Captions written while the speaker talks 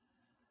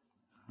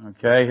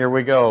Okay, here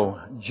we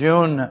go.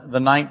 June the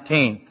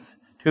 19th,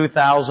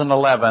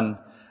 2011,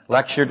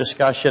 lecture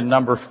discussion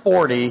number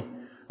 40.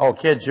 Oh,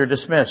 kids, you're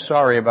dismissed.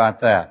 Sorry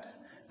about that.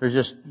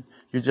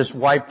 You just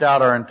wiped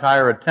out our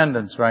entire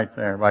attendance right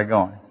there by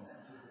going.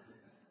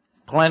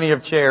 Plenty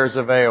of chairs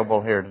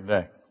available here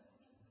today.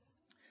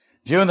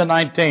 June the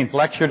 19th,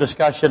 lecture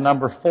discussion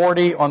number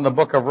 40 on the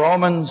book of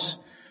Romans,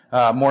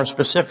 more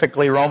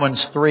specifically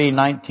Romans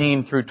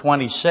 3:19 through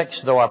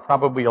 26, though I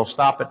probably will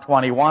stop at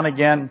 21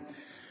 again.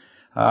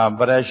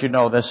 But as you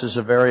know, this is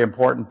a very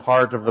important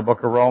part of the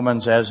book of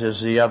Romans, as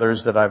is the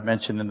others that I've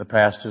mentioned in the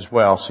past as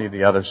well. See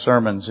the other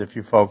sermons if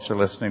you folks are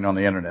listening on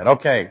the internet.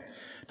 Okay,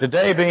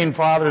 today being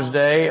Father's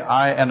Day,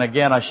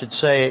 I should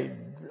say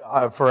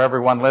for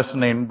everyone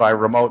listening by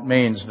remote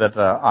means that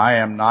I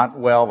am not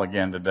well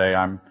again today.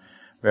 I'm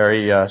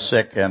very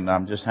sick and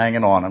I'm just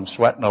hanging on. I'm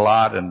sweating a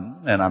lot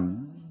and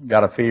I'm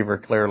got a fever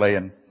clearly,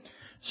 and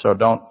so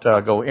don't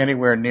go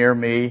anywhere near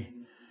me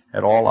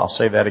at all. I'll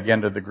say that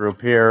again to the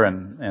group here,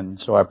 and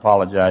so I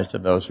apologize to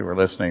those who are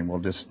listening. We'll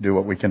just do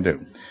what we can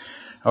do.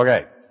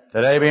 Okay,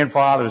 today being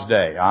Father's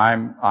Day,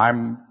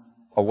 I'm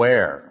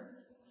aware,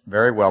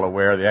 very well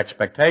aware of the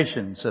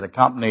expectations that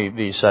accompany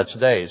these such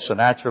days. So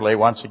naturally,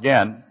 once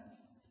again,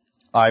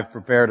 I've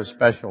prepared a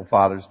special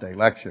Father's Day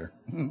lecture.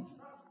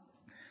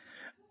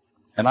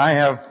 And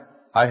I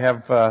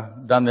have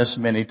done this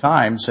many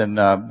times, and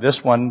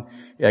this one,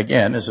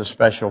 again, is a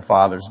special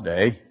Father's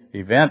Day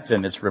event,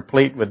 and it's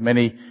replete with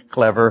many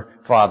clever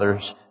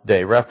Father's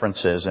Day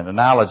references and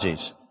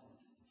analogies.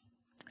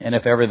 And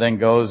if everything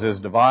goes as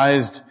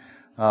devised,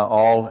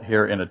 all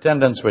here in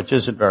attendance, which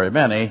isn't very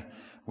many,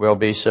 will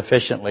be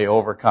sufficiently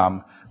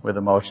overcome with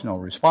emotional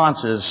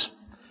responses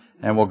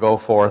and will go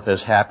forth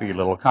as happy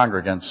little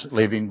congregants,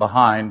 leaving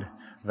behind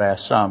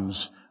vast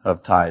sums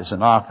of tithes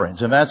and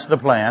offerings. And that's the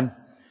plan,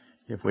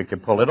 if we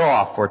could pull it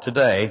off for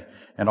today,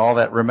 and all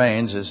that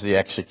remains is the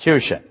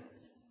execution,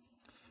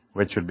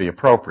 which would be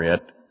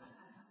appropriate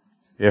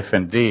if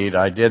indeed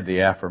I did the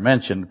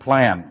aforementioned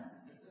plan.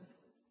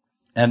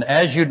 And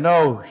as you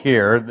know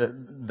here,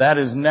 that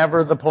is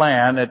never the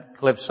plan at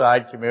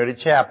Cliffside Community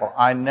Chapel.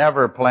 I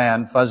never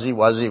plan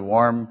fuzzy-wuzzy,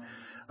 warm,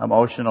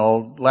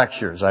 emotional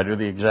lectures. I do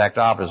the exact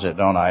opposite,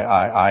 don't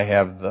I? I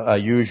have a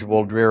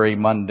usual dreary,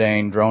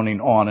 mundane,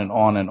 droning on and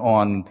on and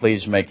on,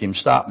 please make him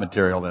stop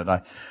material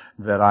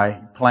that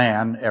I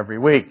plan every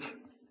week.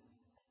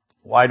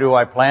 Why do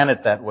I plan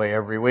it that way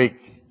every week?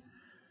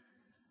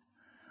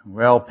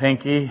 Well,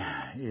 Pinky,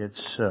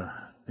 it's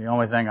the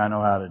only thing I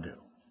know how to do.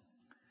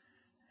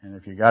 And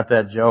if you got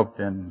that joke,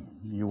 then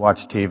you watch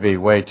TV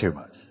way too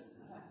much.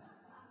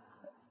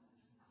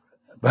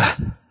 But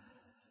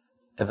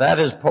that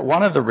is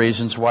one of the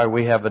reasons why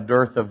we have a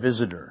dearth of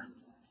visitor.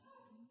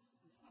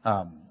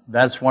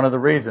 That's one of the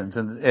reasons.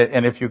 And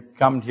if you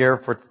come here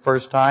for the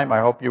first time, I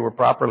hope you were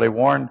properly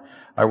warned.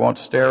 I won't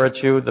stare at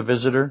you, the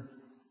visitor.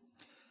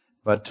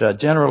 But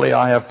generally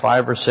I have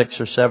 5 or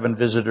 6 or 7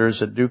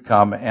 visitors that do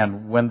come,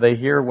 and when they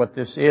hear what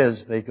this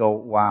is, they go,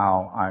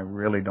 wow, I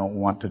really don't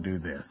want to do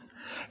this.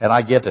 And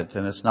I get it,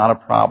 and it's not a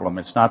problem.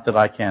 It's not that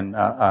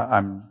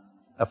I'm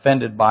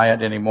offended by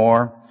it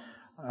anymore.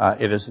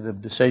 It is the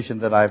decision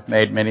that I've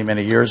made many,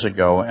 many years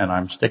ago, and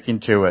I'm sticking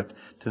to it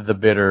to the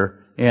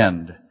bitter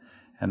end.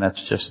 And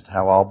that's just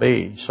how I'll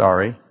be.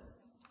 Sorry.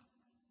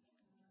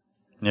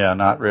 Yeah,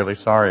 not really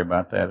sorry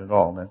about that at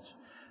all.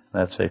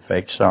 That's a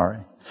fake sorry.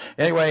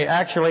 Anyway,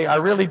 actually, I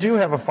really do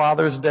have a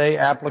Father's Day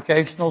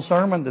applicational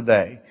sermon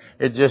today.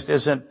 It just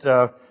isn't,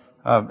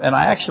 and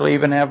I actually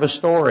even have a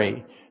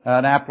story,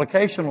 an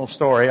applicational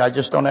story. I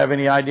just don't have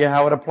any idea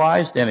how it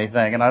applies to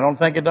anything, and I don't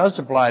think it does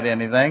apply to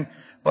anything,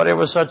 but it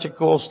was such a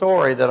cool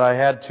story that I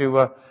had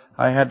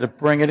to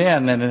bring it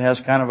in, and it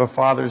has kind of a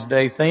Father's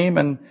Day theme,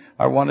 and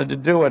I wanted to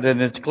do it, and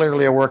it's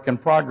clearly a work in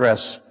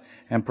progress.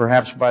 And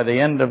perhaps by the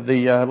end of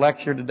the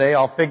lecture today,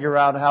 I'll figure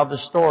out how the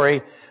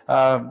story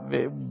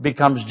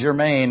becomes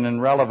germane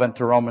and relevant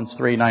to Romans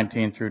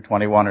 3:19 through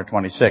 21 or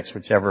 26,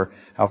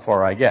 how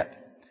far I get.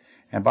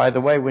 And by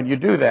the way, when you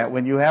do that,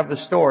 when you have a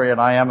story,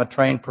 and I am a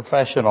trained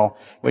professional,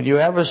 when you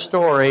have a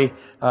story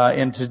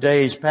in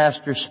today's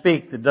Pastor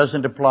Speak that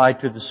doesn't apply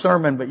to the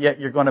sermon, but yet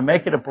you're going to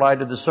make it apply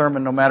to the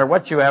sermon no matter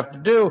what you have to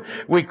do,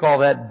 we call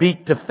that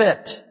beat to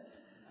fit.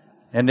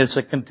 And it's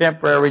a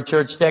contemporary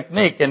church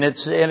technique, and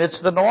it's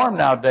the norm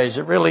nowadays.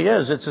 It really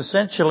is. It's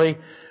essentially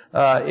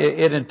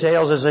it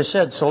entails, as I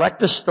said,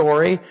 select a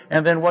story,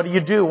 and then what do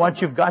you do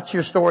once you've got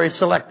your story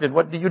selected?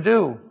 What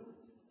do?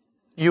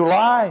 You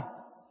lie.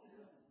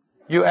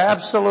 You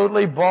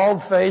absolutely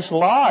bald-faced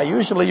lie.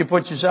 Usually you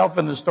put yourself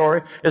in the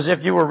story as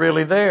if you were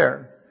really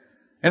there.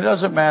 And it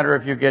doesn't matter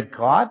if you get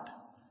caught.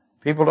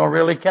 People don't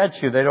really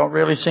catch you. They don't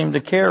really seem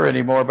to care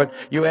anymore. But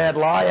you add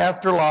lie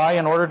after lie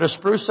in order to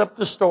spruce up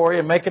the story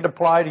and make it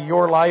apply to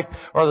your life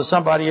or to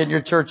somebody in your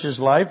church's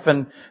life.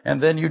 And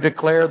then you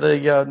declare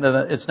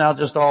it's now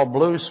just all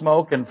blue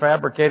smoke and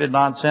fabricated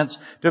nonsense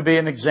to be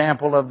an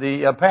example of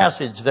the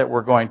passage that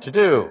we're going to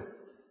do.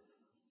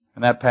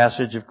 And that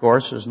passage, of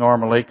course, is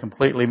normally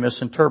completely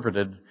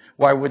misinterpreted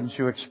Why wouldn't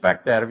you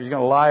expect that? If he's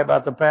going to lie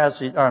about the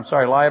passage,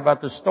 lie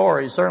about the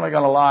story, he's certainly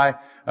going to lie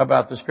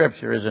about the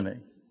Scripture, isn't he?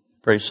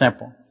 Pretty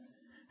simple.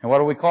 And what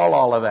do we call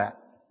all of that?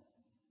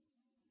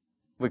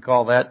 We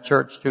call that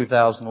Church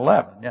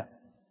 2011. Yeah.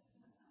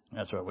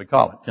 That's what we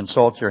call it.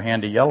 Consult your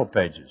handy yellow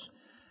pages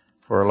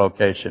for a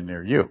location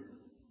near you.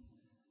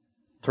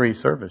 3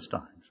 service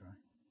times, right?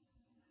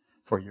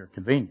 For your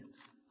convenience.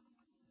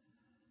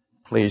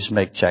 Please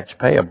make checks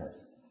payable.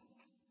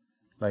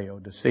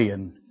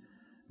 Laodicean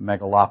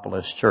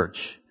Megalopolis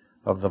Church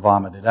of the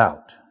Vomited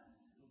Out.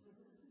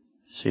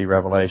 See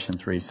Revelation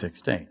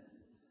 3:16.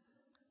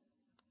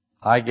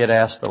 I get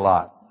asked a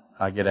lot.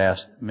 I get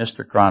asked,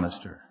 Mr.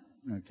 Chronister.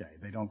 Okay,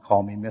 they don't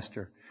call me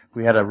Mr.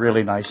 We had a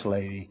really nice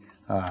lady.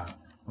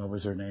 What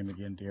was her name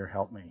again, dear?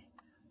 Help me.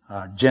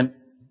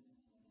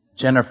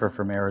 Jennifer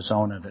from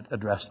Arizona that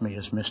addressed me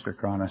as Mr.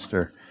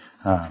 Chronister.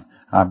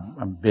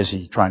 I'm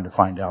busy trying to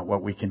find out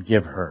what we can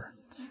give her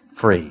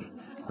free.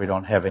 We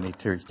don't have any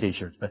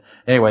t-shirts. But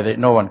anyway,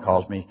 no one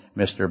calls me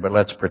Mr., but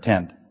let's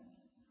pretend.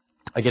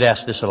 I get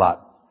asked this a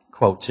lot.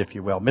 Quotes, if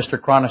you will. Mr.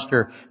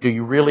 Chronister, do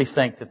you really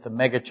think that the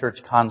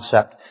megachurch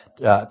concept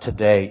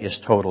today is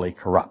totally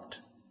corrupt?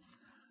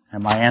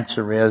 And my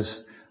answer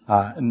is,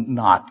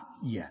 not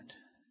yet.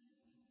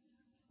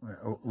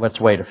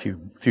 Let's wait a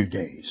few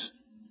days.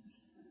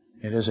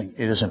 It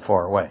isn't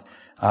far away.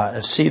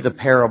 See the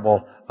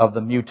parable of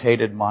the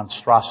mutated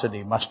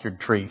monstrosity mustard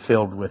tree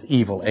filled with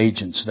evil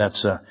agents.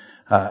 That's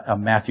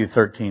Matthew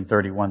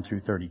 13:31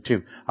 through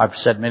 32. I've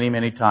said many,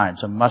 many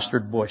times, a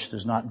mustard bush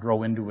does not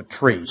grow into a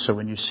tree. So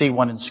when you see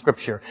one in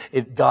Scripture,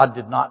 God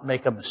did not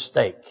make a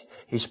mistake.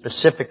 He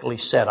specifically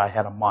said, I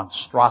had a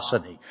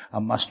monstrosity, a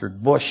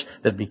mustard bush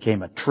that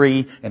became a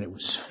tree, and it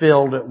was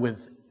filled with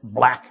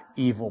black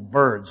evil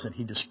birds that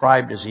he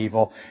described as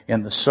evil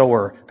in the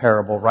sower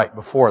parable right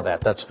before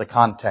that. That's the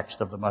context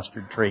of the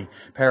mustard tree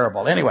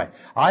parable. Anyway,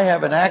 I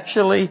have an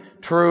actually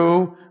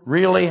true,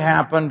 really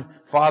happened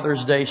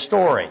Father's Day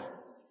story.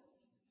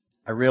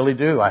 I really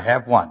do. I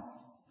have one.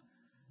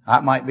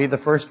 That might be the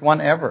first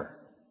one ever.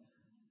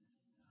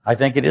 I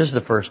think it is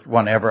the first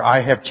one ever.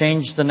 I have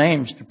changed the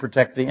names to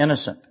protect the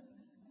innocent.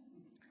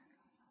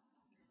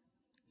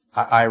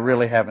 I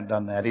really haven't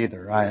done that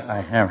either.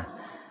 I haven't.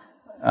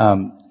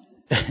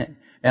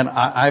 And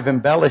I've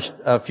embellished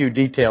a few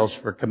details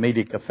for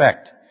comedic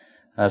effect,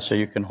 so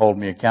you can hold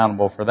me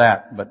accountable for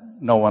that. But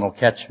no one will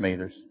catch me.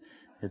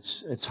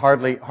 It's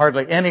hardly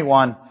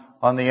anyone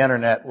on the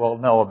internet will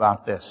know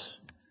about this.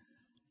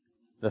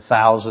 The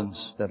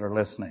thousands that are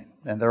listening,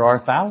 and there are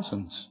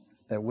thousands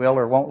that will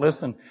or won't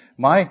listen.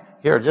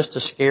 Just to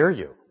scare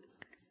you,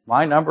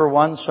 my number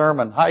one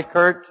sermon. Hi,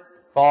 Kurt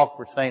Falk.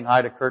 We're saying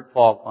hi to Kurt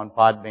Falk on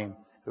Podbean,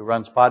 who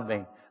runs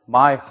Podbean.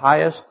 My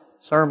highest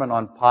sermon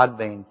on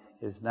Podbean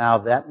is now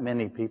that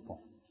many people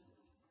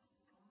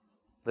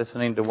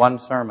listening to one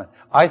sermon.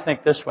 I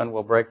think this one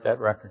will break that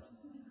record.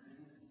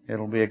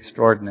 It'll be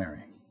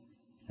extraordinary.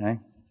 Okay?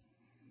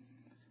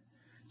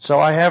 So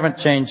I haven't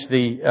changed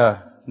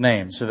the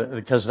names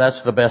because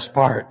that's the best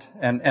part.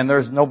 And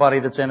there's nobody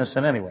that's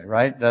innocent anyway,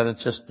 right?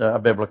 That's just a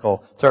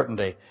biblical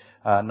certainty.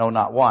 No,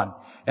 not one.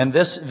 And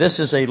this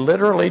is a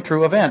literally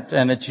true event,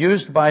 and it's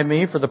used by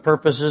me for the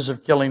purposes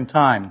of killing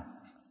time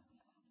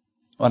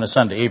on a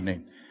Sunday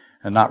evening.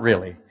 And not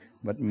really,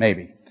 but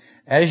maybe.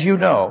 As you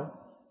know,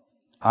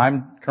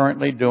 I'm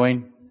currently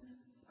doing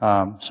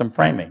some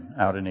framing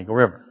out in Eagle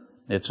River.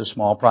 It's a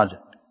small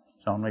project.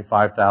 It's only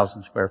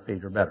 5,000 square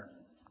feet or better.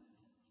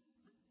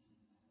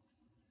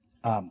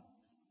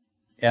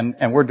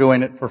 And we're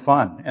doing it for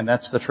fun, and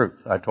that's the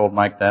truth. I told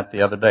Mike that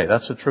the other day.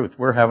 That's the truth.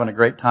 We're having a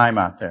great time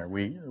out there.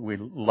 We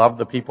love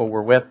the people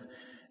we're with,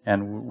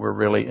 and we're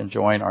really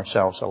enjoying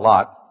ourselves a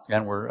lot.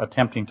 And we're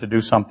attempting to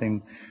do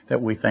something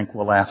that we think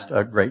will last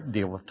a great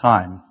deal of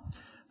time,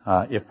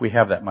 if we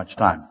have that much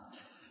time.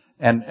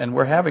 And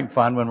we're having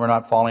fun when we're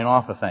not falling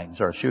off of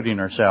things or shooting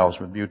ourselves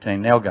with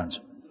butane nail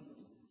guns.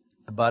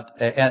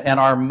 And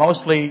our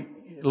mostly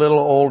little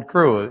old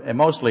crew,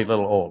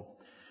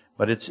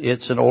 but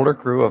it's an older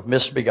crew of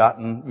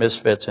misbegotten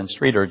misfits and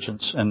street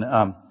urchins, and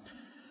on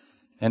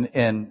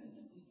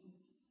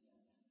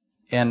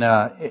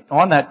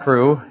that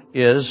crew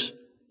is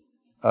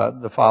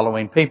the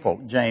following people: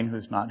 Jane,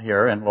 who's not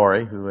here, and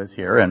Lori, who is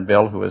here, and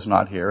Bill, who is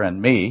not here,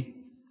 and me,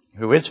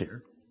 who is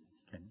here.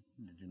 Okay,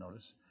 did you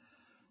notice?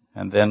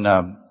 And then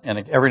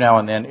and every now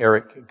and then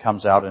Eric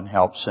comes out and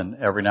helps, and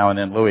every now and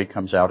then Louis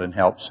comes out and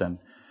helps, and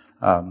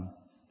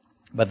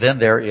but then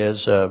there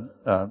is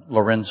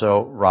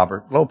Lorenzo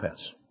Robert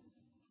Lopez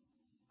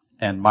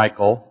and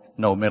Michael,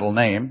 no middle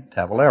name,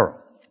 Tavallero.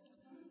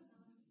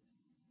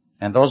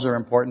 And those are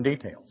important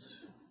details.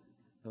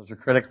 Those are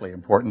critically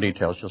important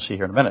details. You'll see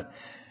here in a minute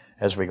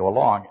as we go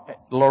along.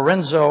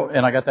 Lorenzo,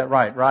 and I got that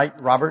right,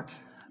 Robert?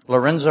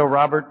 Lorenzo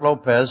Robert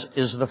Lopez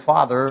is the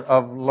father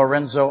of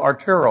Lorenzo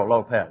Arturo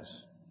Lopez,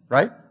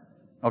 right?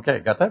 Okay,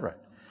 got that right.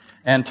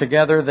 And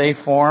together they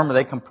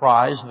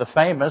comprise the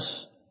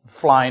famous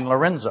Flying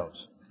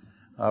Lorenzos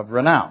of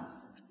renown.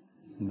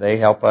 They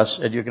help us,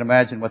 and you can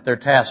imagine what their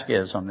task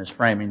is on this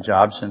framing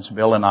job, since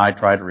Bill and I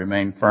try to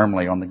remain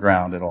firmly on the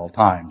ground at all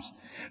times.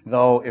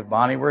 Though, if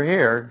Bonnie were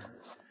here,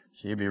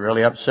 she'd be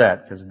really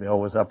upset, because Bill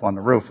was up on the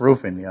roof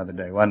roofing the other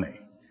day, wasn't he?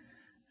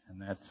 And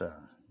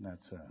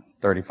that's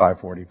 35,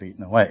 40 feet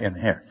in the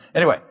air.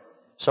 Anyway,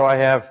 so I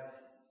have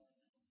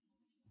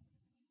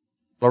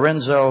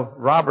Lorenzo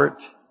Robert.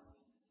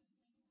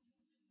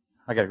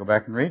 I got to go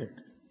back and read it.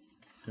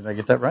 Did I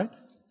get that right?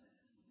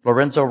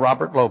 Lorenzo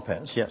Robert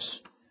Lopez, yes.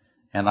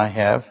 And I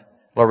have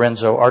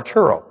Lorenzo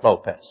Arturo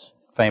Lopez,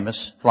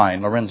 famous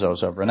flying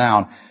Lorenzos of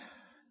renown.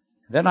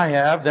 Then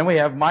we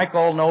have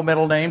Michael, no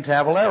middle name,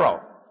 Tavallero.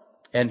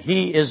 And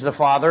he is the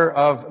father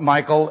of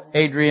Michael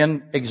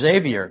Adrian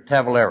Xavier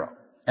Tavallero.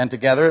 And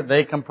together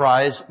they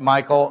comprise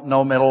Michael,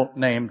 no middle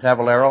name,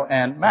 Tavallero,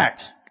 and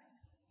Max.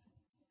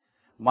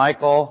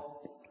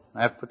 Michael,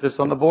 I have to put this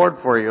on the board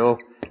for you,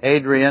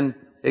 Adrian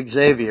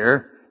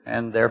Xavier,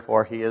 and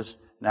therefore he is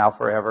now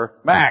forever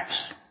Max.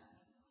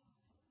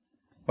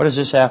 What does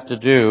this have to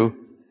do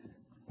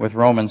with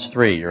Romans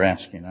 3, you're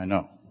asking? I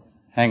know.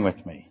 Hang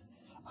with me.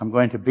 I'm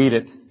going to beat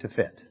it to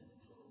fit.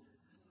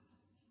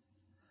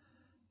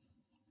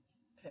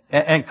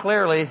 And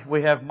clearly,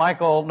 we have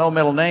Michael, no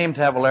middle name,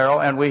 Tavallero,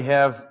 and we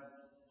have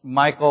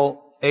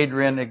Michael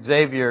Adrian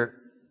Xavier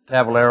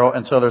Tavallero,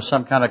 and so there's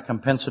some kind of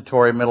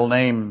compensatory middle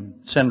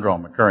name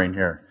syndrome occurring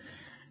here,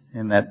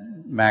 in that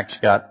Max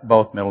got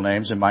both middle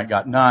names and Mike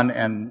got none,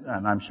 and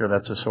I'm sure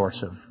that's a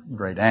source of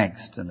great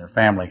angst in their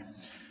family.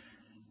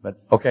 But,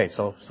 okay,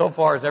 so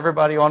far is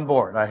everybody on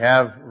board? I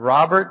have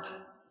Lorenzo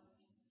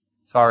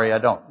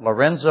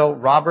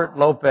Robert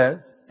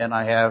Lopez, and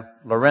I have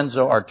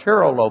Lorenzo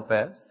Arturo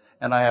Lopez,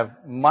 and I have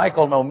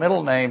Michael, no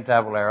middle name,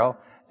 Tavallero,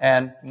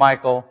 and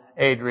Michael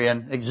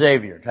Adrian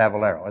Xavier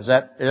Tavallero. Is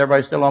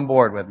everybody still on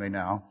board with me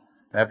now?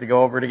 I have to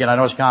go over it again. I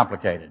know it's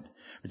complicated,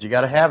 but you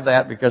got to have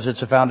that because it's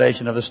the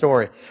foundation of the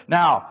story.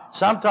 Now,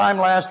 sometime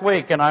last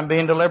week, and I'm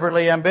being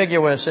deliberately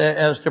ambiguous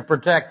as to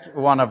protect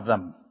one of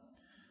them.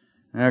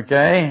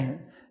 Okay?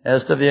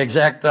 As to the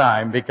exact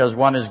time, because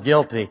one is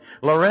guilty.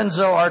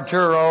 Lorenzo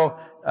Arturo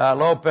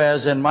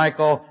Lopez and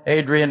Michael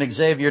Adrian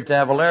Xavier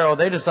Tavallero,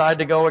 they decide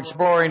to go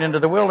exploring into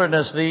the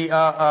wilderness.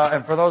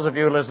 And for those of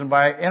you who listen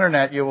by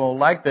internet, you will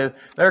like this.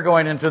 They're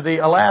going into the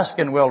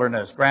Alaskan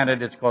wilderness.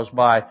 Granted, it's close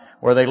by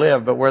where they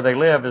live, but where they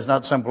live is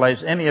not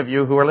someplace any of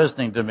you who are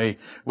listening to me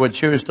would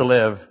choose to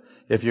live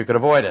if you could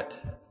avoid it.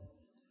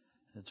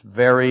 It's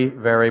very,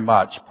 very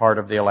much part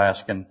of the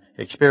Alaskan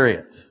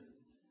experience.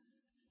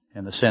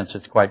 In the sense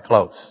it's quite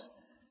close.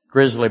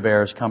 Grizzly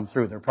bears come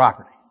through their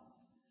property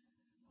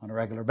on a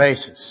regular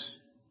basis.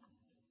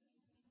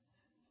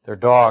 Their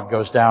dog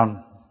goes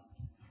down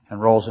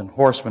and rolls in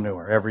horse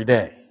manure every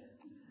day.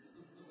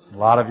 A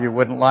lot of you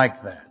wouldn't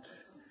like that.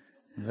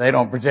 They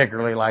don't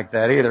particularly like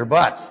that either,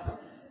 but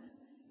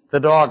the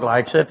dog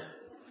likes it,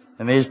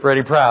 and he's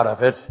pretty proud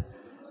of it,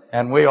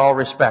 and we all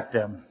respect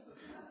him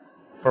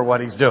for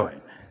what he's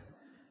doing.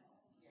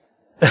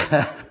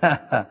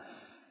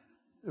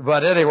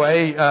 But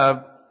anyway,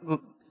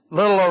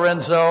 little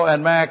Lorenzo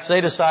and Max,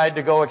 they decide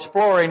to go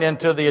exploring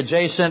into the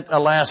adjacent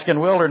Alaskan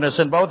wilderness,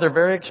 and both are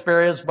very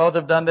experienced. Both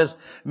have done this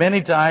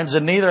many times,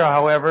 and neither,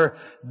 however,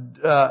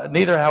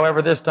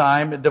 this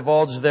time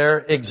divulged their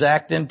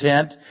exact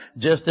intent.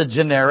 Just a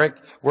generic,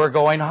 we're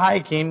going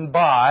hiking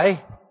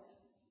by,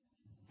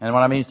 and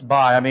when I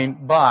mean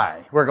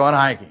by. We're going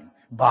hiking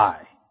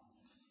by.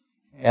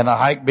 And the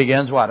hike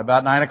begins what?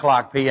 About 9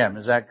 o'clock p.m.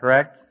 Is that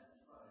correct?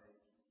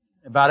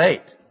 About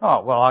 8.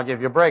 Oh, well, I'll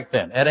give you a break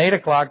then. At 8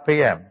 o'clock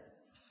p.m.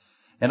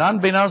 And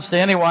unbeknownst to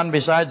anyone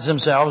besides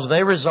themselves,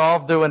 they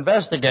resolved to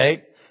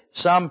investigate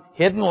some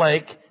hidden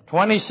lake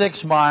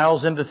 26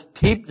 miles into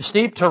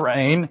steep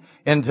terrain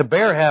into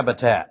bear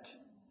habitat.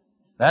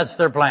 That's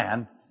their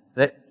plan.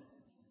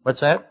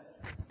 What's that?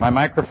 My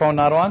microphone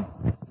not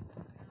on?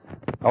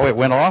 Oh, it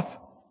went off?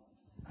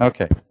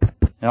 Okay.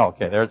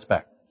 Okay, there it's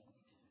back.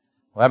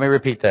 Let me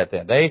repeat that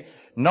then.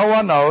 No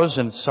one knows,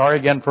 and sorry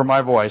again for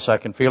my voice, I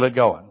can feel it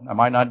going. I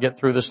might not get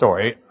through the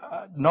story.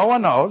 No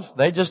one knows.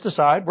 They just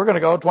decide, we're going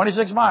to go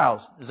 26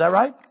 miles. Is that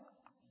right?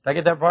 Did I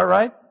get that part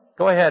right?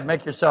 Go ahead,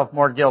 make yourself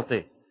more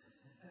guilty.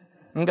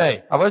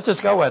 Okay, let's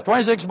just go with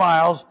 26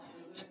 miles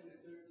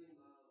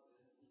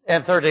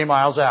and 13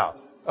 miles out.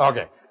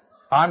 Okay.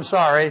 I'm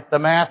sorry, the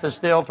math is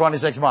still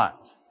 26 miles.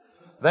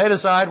 They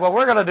decide, what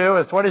we're going to do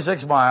is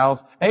 26 miles,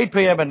 8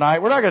 p.m. at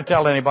night. We're not going to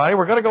tell anybody.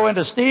 We're going to go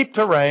into steep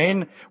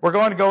terrain. We're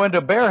going to go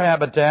into bear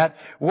habitat.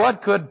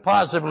 What could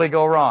possibly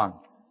go wrong?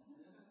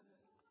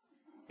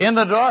 In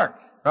the dark,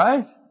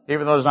 right?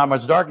 Even though there's not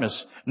much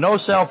darkness. No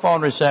cell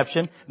phone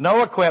reception,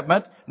 no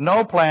equipment,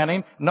 no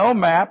planning, no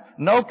map,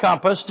 no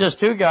compass, just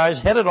two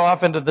guys headed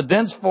off into the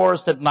dense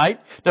forest at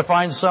night to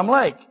find some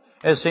lake.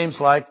 It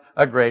seems like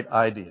a great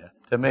idea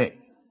to me.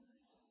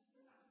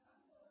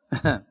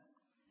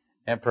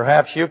 And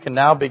perhaps you can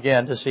now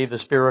begin to see the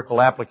spherical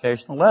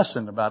applicational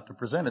lesson about to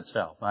present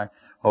itself. I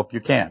hope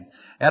you can.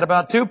 At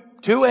about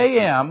 2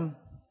 a.m.,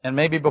 and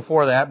maybe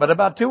before that, but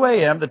about 2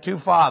 a.m., the two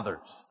fathers.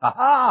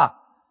 Aha!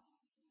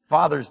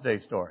 Father's Day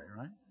story,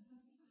 right?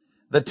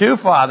 the two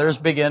fathers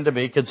begin to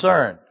be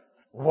concerned.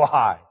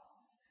 Why?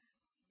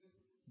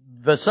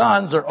 The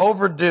sons are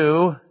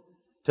overdue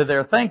to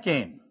their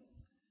thinking.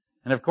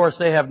 And of course,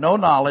 they have no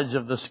knowledge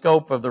of the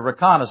scope of the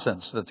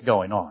reconnaissance that's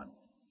going on.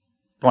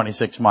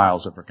 26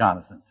 miles of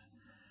reconnaissance.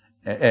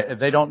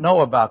 They don't know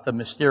about the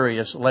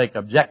mysterious lake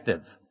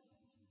objective.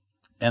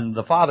 And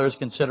the fathers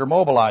consider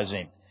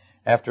mobilizing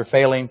after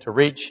failing to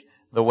reach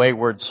the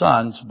wayward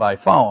sons by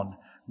phone.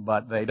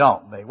 But they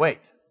don't. They wait.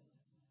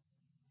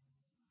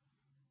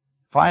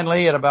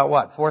 Finally, at about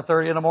what,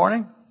 4:30 in the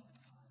morning?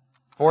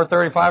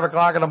 4:30, 5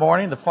 o'clock in the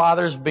morning, the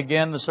fathers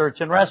begin the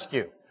search and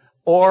rescue.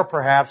 Or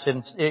perhaps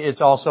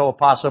it's also a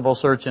possible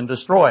search and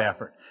destroy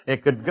effort.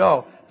 It could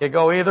go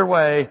either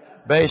way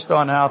based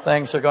on how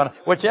things are going.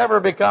 Whichever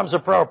becomes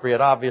appropriate,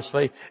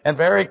 obviously. And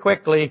very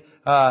quickly,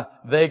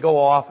 they go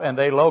off and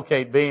they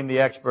locate, being the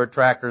expert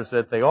trackers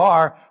that they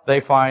are,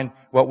 they find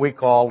what we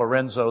call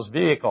Lorenzo's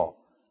vehicle,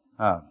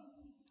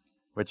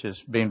 which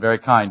is being very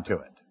kind to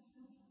it.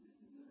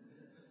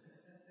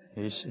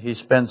 He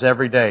spends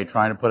every day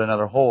trying to put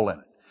another hole in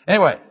it.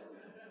 Anyway,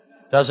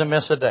 doesn't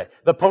miss a day.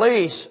 The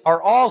police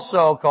are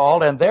also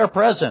called, and they're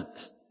present.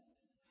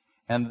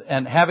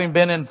 And having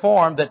been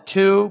informed that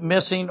two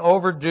missing,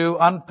 overdue,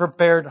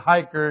 unprepared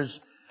hikers,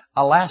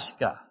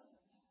 Alaska.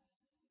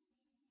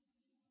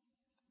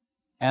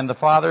 And the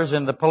fathers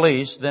and the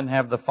police then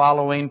have the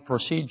following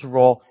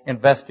procedural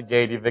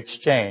investigative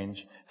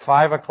exchange.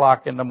 5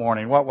 o'clock in the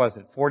morning. What was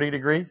it? 40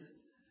 degrees?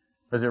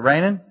 Was it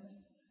raining?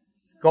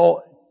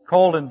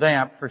 Cold and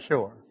damp for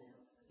sure.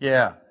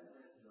 Yeah.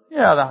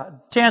 Yeah, the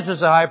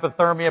chances of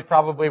hypothermia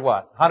probably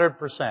what?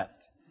 100%.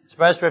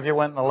 Especially if you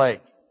went in the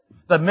lake.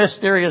 The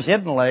mysterious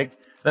hidden lake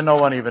that no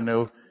one even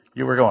knew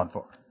you were going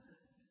for.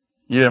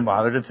 You didn't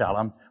bother to tell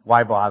them.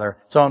 Why bother?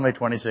 It's only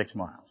 26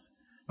 miles.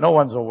 No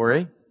one's a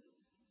worry.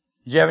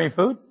 Did you have any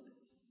food?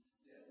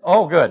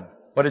 Oh, good.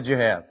 What did you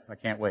have? I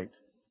can't wait.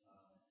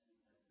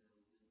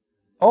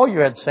 Oh, you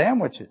had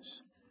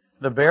sandwiches.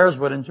 The bears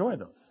would enjoy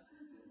those.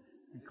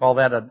 Call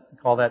that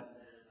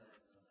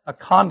a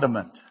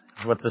condiment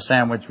is what the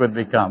sandwich would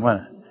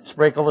become.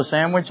 Sprinkle the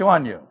sandwich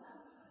on you.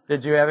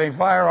 Did you have any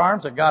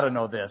firearms? I got to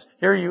know this.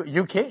 Here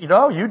you can't.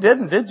 No, you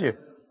didn't, did you?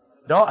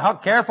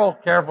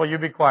 Careful. You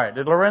be quiet.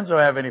 Did Lorenzo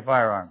have any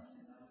firearms?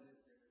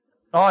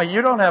 Oh,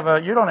 you don't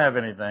have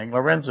anything.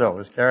 Lorenzo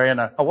was carrying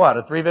a what?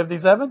 A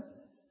 357?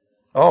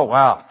 Oh,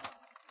 wow.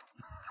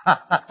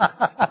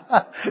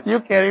 You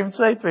can't even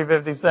say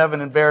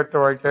 357 in bear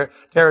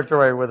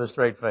territory with a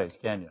straight face,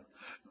 can you?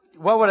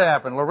 What would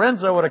happen?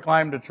 Lorenzo would have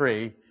climbed a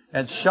tree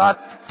and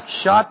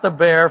shot the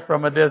bear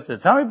from a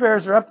distance. How many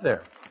bears are up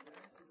there?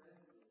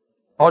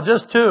 Oh,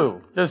 just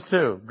two.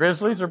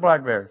 Grizzlies or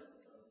black bears?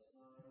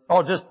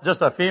 Oh,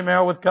 just a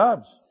female with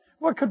cubs.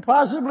 What could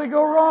possibly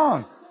go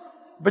wrong?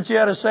 But you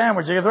had a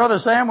sandwich. You could throw the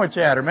sandwich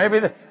at her.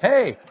 Maybe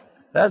hey,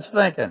 that's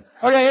thinking.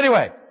 Okay,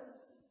 anyway.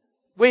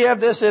 We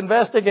have this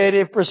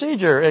investigative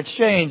procedure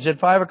exchange at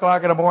 5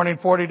 o'clock in the morning,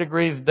 40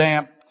 degrees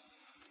damp.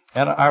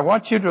 And I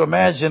want you to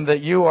imagine that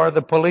you are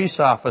the police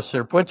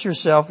officer. Put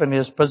yourself in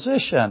his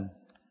position.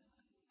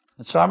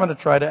 And so I'm going to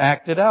try to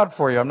act it out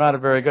for you. I'm not a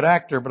very good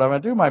actor, but I'm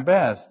going to do my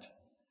best.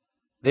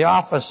 The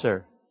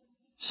officer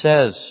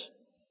says,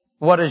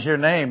 "What is your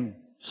name,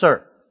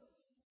 sir?"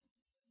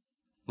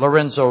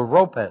 "Lorenzo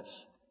Lopez."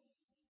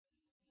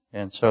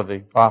 And so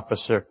the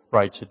officer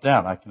writes it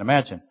down. I can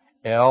imagine.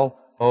 Lorenzo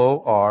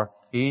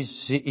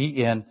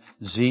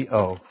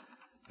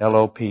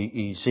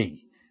Lopez.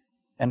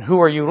 And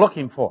who are you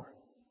looking for?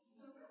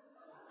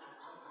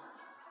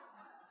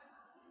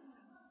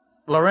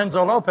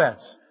 Lorenzo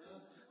Lopez.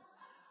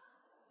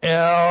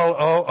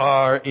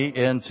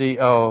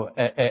 Lorenzo.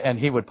 And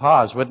he would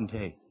pause, wouldn't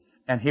he?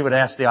 And he would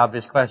ask the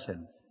obvious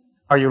question.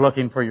 Are you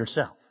looking for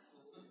yourself?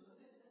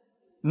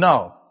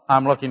 No,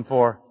 I'm looking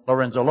for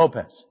Lorenzo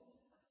Lopez.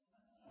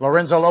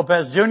 Lorenzo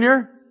Lopez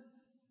Jr.?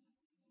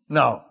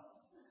 No.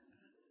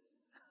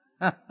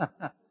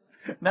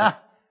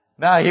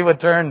 Now he would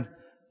turn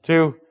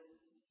to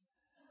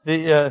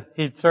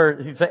he'd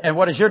say, "And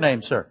what is your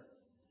name, sir?"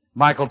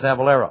 "Michael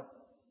Tavallero."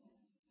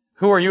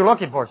 "Who are you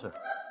looking for, sir?"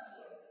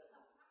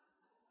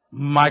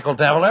 "Michael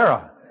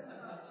Tavallero."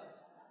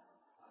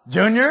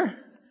 "Junior?"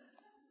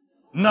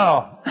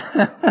 "No."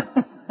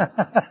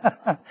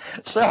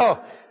 So,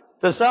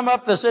 to sum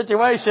up the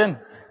situation,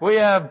 we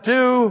have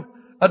two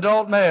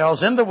adult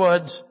males in the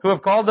woods who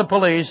have called the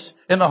police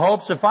in the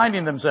hopes of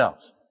finding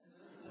themselves.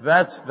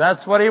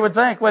 That's what he would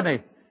think,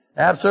 wouldn't he?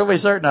 Absolutely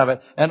certain of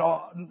it. And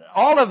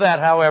all of that,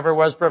 however,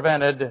 was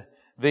prevented.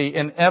 The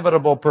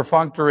inevitable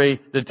perfunctory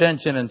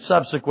detention and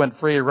subsequent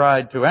free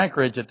ride to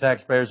Anchorage at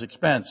taxpayers'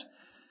 expense.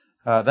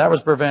 That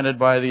was prevented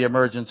by the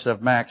emergence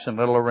of Max and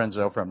little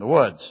Lorenzo from the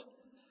woods,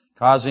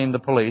 causing the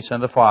police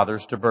and the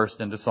fathers to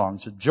burst into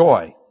songs of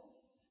joy.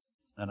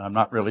 And I'm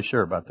not really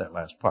sure about that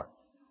last part.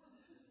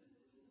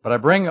 But I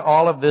bring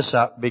all of this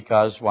up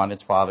because, one,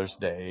 it's Father's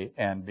Day,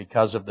 and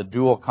because of the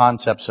dual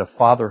concepts of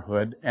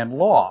fatherhood and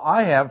law.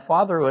 I have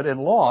fatherhood and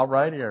law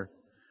right here.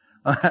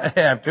 I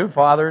have two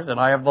fathers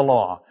and I have the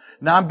law.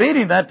 Now I'm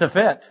beating that to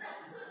fit.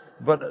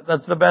 but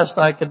that's the best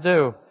I could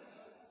do.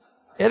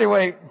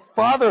 Anyway,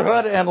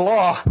 fatherhood and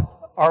law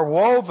are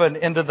woven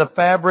into the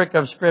fabric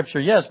of Scripture.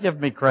 Yes, give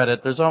me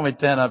credit. There's only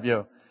 10 of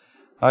you.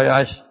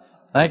 I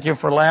thank you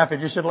for laughing.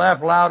 You should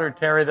laugh louder,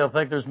 Terry. They'll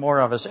think there's more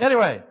of us.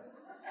 Anyway,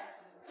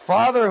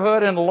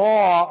 fatherhood and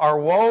law are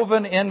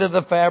woven into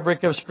the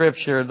fabric of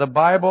Scripture. The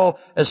Bible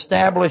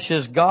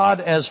establishes God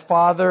as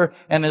Father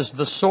and is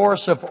the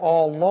source of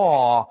all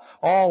law.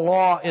 All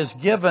law is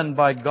given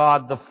by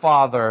God the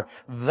Father.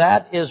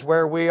 That is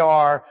where we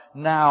are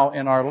now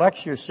in our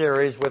lecture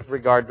series with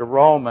regard to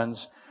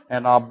Romans.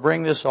 And I'll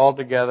bring this all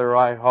together,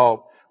 I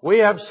hope. We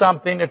have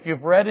something, if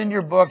you've read in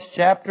your books,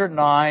 chapter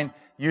 9,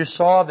 you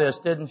saw this,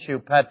 didn't you?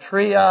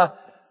 Patria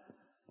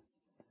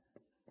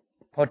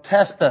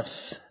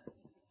potestas.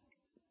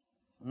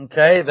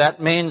 Okay,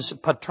 that means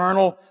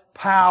paternal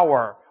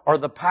power, or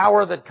the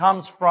power that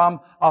comes from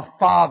a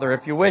father.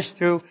 If you wish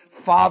to,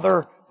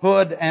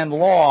 fatherhood and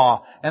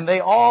law. And they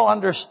all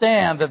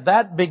understand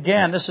that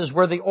began, this is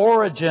where the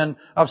origin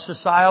of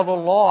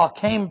societal law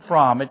came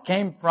from. It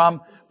came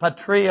from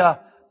patria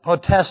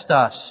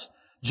potestas.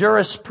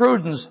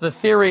 Jurisprudence, the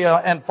theory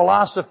and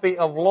philosophy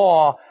of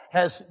law,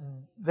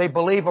 they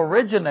believe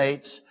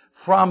originates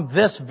from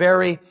this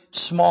very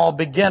small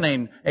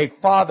beginning, a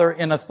father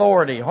in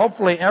authority.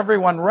 Hopefully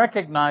everyone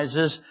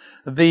recognizes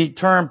the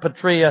term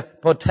patria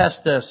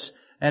potestas,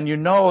 and you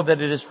know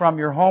that it is from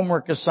your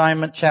homework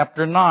assignment,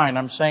 chapter 9.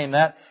 I'm saying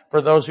that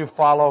for those who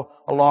follow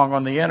along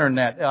on the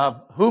internet.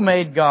 Who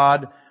Made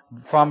God?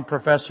 From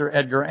Professor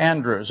Edgar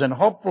Andrews. And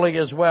hopefully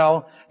as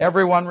well,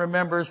 everyone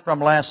remembers from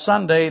last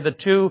Sunday the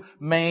two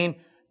main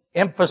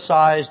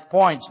emphasized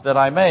points that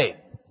I made.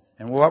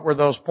 And what were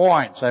those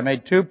points? I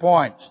made 2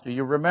 points. Do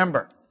you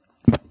remember?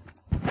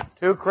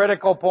 2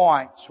 critical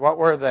points. What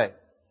were they?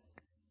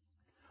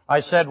 I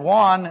said,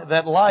 one,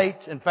 that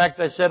light, in fact,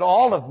 I said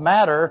all of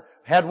matter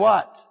had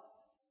what?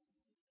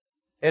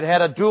 It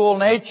had a dual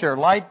nature.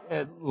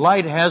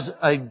 Light has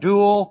a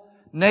dual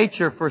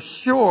nature for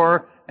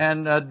sure,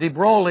 and de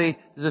Broglie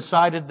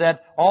decided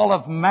that all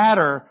of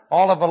matter,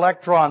 all of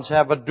electrons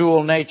have a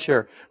dual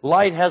nature.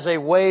 Light has a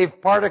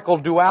wave-particle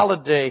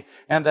duality,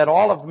 and that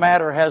all of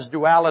matter has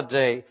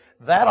duality.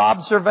 That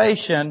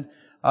observation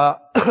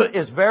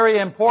is very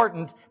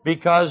important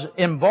because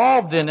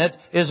involved in it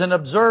is an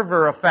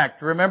observer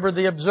effect. Remember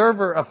the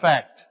observer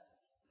effect.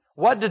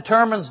 What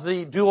determines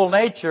the dual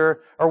nature,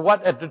 or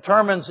what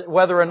determines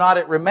whether or not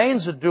it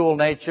remains a dual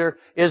nature,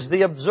 is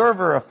the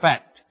observer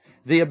effect.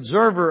 The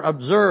observer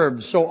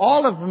observes. So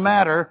all of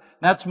matter,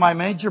 that's my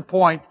major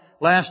point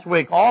last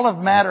week, all of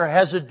matter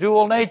has a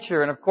dual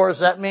nature. And of course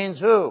that means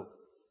who?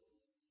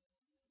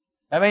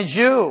 That means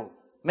you,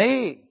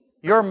 me,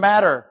 your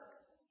matter.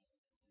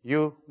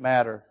 You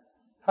matter.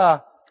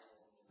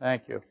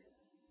 Thank you.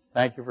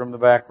 Thank you from the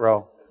back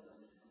row.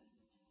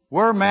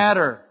 We're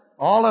matter.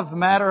 All of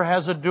matter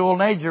has a dual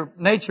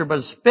nature,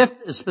 but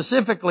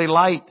specifically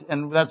light,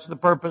 and that's the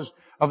purpose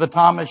of the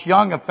Thomas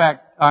Young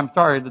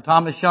the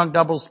Thomas Young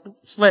double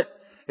slit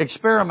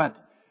experiment.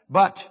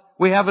 But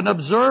we have an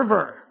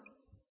observer.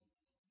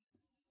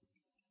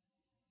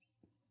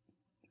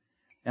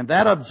 And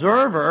that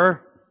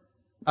observer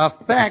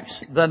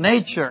affects the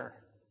nature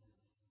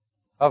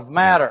of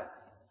matter.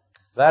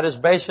 That is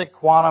basic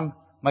quantum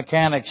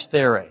mechanics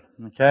theory.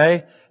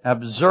 Okay?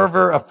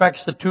 Observer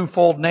affects the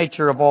twofold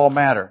nature of all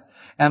matter.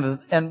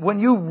 And when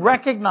you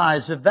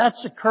recognize that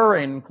that's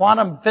occurring,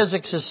 quantum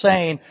physics is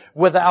saying,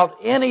 without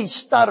any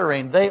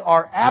stuttering, they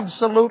are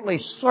absolutely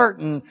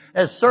certain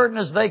as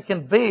they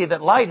can be,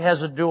 that light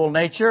has a dual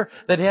nature,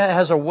 that it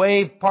has a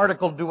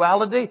wave-particle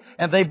duality,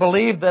 and they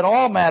believe that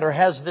all matter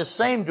has this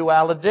same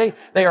duality.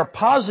 They are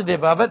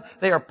positive of it.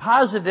 They are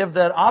positive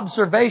that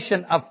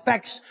observation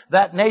affects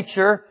that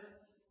nature.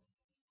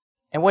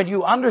 And when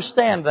you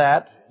understand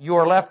that, you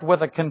are left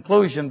with a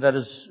conclusion that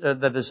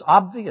is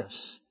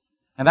obvious.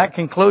 And that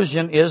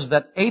conclusion is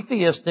that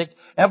atheistic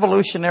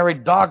evolutionary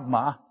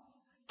dogma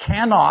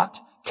cannot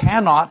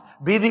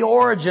be the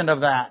origin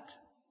of that.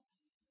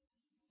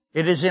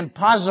 It is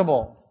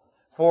impossible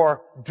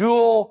for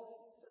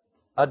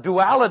a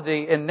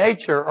duality in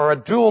nature, or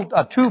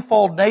a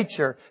twofold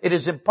nature. It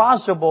is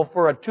impossible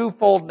for a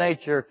twofold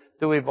nature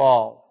to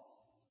evolve.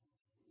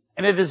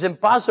 And it is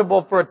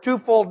impossible for a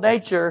twofold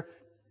nature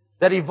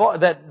that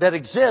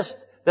exists,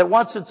 that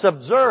once it's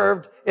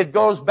observed, it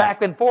goes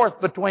back and forth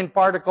between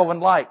particle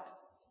and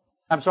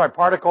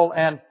particle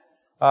and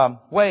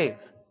wave.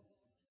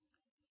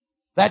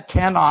 That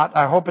cannot,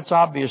 I hope it's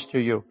obvious to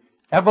you,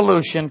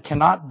 evolution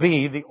cannot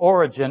be the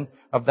origin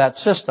of that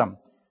system.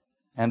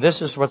 And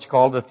this is what's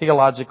called the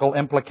theological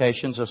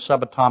implications of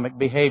subatomic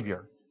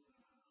behavior,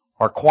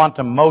 or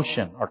quantum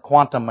motion, or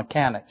quantum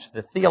mechanics.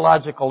 The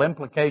theological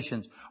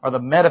implications are the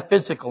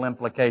metaphysical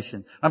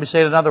implications. Let me say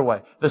it another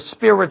way. The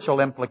spiritual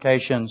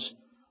implications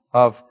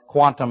of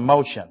quantum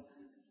motion.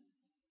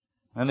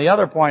 And the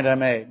other point I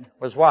made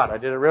was what? I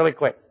did it really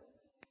quick.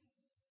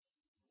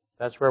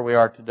 That's where we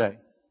are today.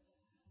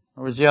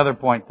 What was the other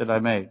point that I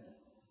made?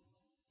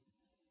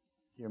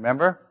 You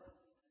remember?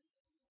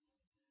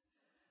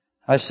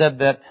 I said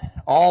that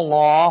all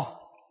law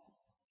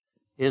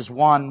is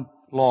one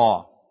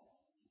law.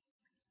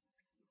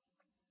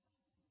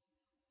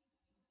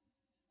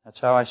 That's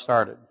how I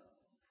started.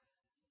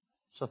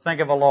 So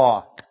think of a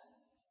law.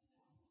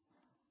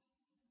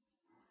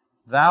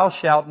 Thou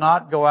shalt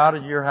not go out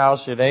of your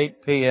house at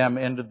 8 p.m.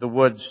 into the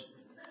woods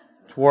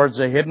towards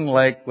a hidden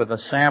lake with a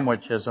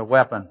sandwich as a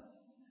weapon.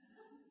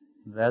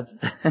 That's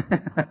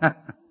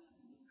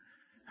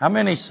How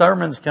many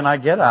sermons can I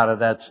get out of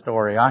that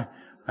story? I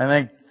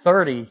think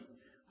 30.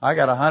 I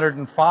got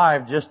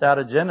 105 just out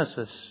of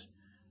Genesis.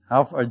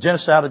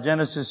 Just out of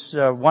Genesis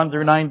 1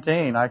 through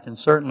 19. I can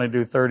certainly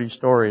do 30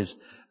 stories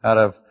out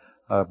of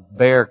a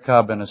bear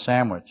cub and a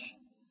sandwich.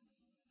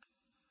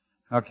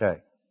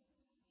 Okay.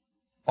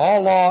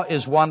 All law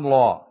is one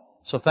law.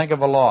 So think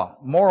of a law.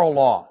 Moral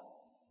law.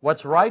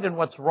 What's right and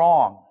what's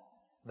wrong.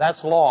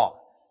 That's law.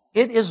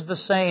 It is the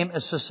same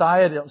as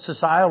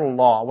societal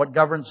law. What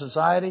governs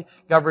society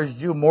governs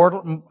you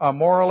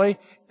morally.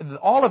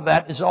 All of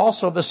that is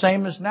also the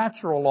same as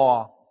natural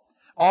law.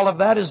 All of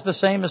that is the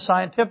same as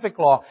scientific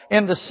law,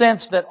 in the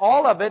sense that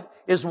all of it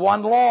is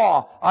one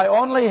law. I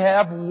only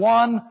have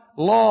one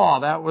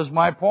law. That was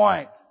my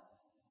point.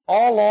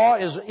 All law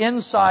is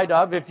inside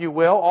of, if you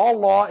will, all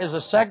law is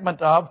a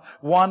segment of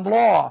one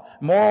law.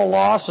 Moral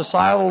law,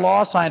 societal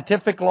law,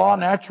 scientific law,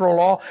 natural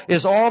law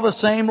is all the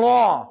same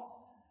law.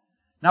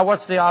 Now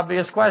what's the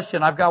obvious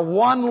question? I've got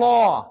one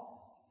law.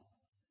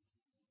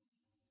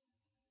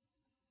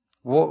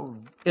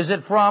 Is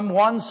it from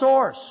one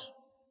source?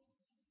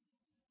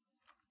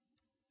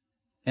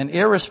 And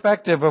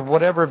irrespective of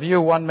whatever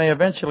view one may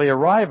eventually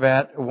arrive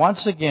at,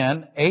 once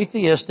again,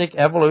 atheistic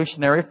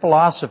evolutionary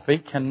philosophy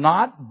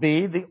cannot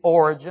be the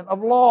origin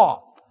of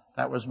law.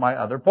 That was my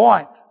other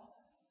point.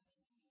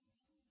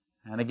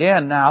 And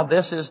again, now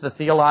this is the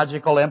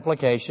theological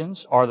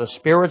implications, or the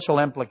spiritual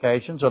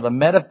implications, or the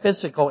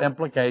metaphysical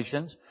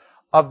implications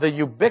of the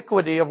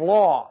ubiquity of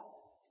law.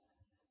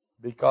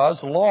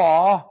 Because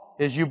law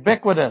is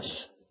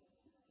ubiquitous.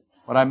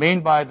 What I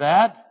mean by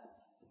that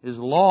is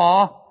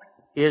law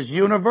is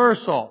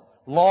universal.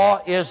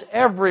 Law is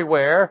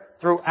everywhere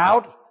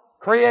throughout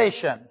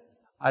creation.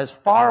 As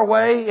far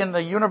away in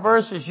the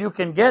universe as you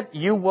can get,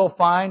 you will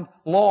find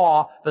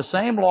law, the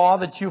same law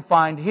that you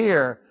find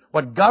here.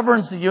 What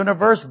governs the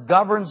universe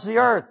governs the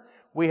earth.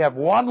 We have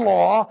one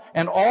law,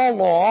 and all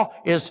law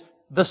is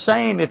the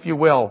same, if you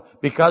will,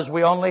 because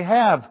we only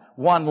have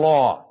one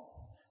law.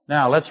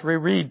 Now, let's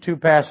reread two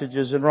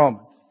passages in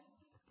Romans.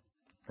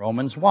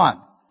 Romans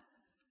 1.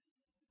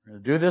 We're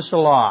going to do this a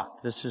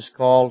lot. This is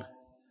called,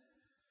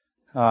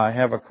 I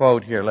have a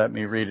quote here. Let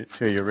me read it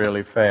to you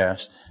really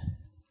fast.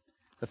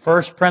 The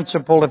first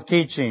principle of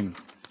teaching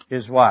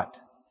is what?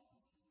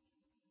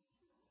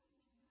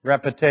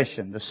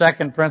 Repetition. The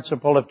second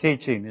principle of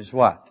teaching is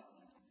what?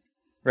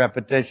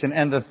 Repetition.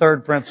 And the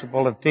third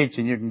principle of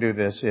teaching, you can do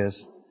this,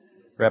 is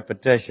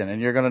repetition.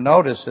 And you're going to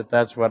notice that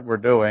that's what we're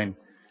doing,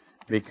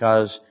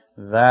 because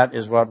that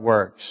is what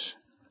works.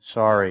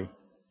 Sorry.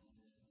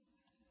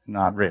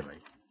 Not really.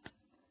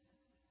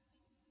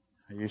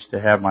 I used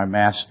to have my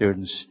math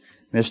students,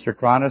 Mr.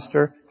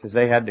 Chronister, because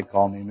they had to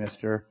call me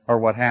Mr. Or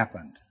what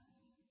happened?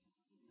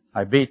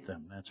 I beat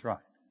them. That's right.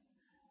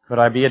 Could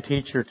I be a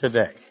teacher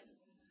today?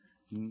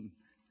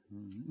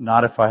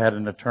 Not if I had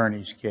an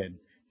attorney's kid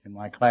in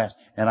my class.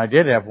 And I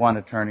did have one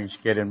attorney's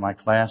kid in my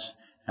class,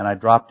 and I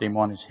dropped him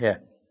on his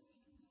head.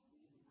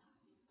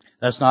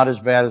 That's not as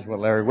bad as what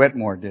Larry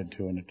Whitmore did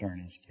to an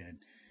attorney's kid.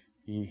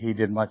 He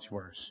did much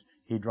worse.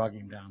 He drug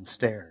him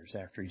downstairs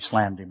after he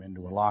slammed him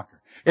into a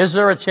locker. Is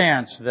there a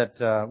chance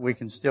that we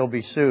can still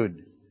be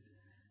sued?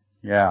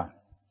 Yeah.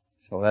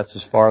 So that's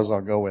as far as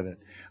I'll go with it.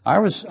 I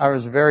was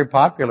a very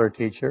popular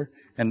teacher,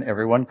 and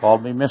everyone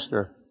called me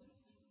Mr.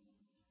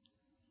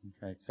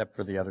 Okay, except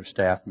for the other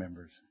staff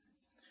members.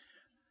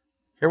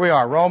 Here we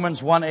are, Romans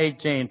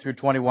 1:18 through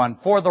 21.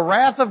 For the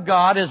wrath of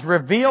God is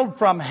revealed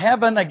from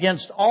heaven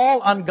against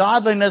all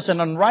ungodliness and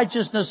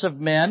unrighteousness of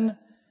men,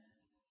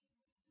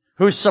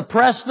 who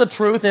suppress the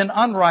truth in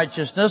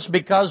unrighteousness,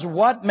 because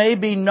what may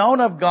be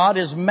known of God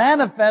is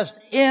manifest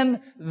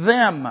in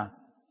them.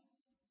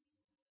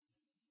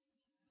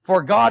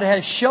 For God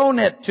has shown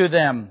it to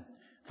them.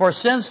 For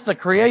since the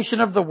creation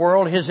of the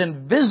world, His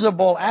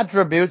invisible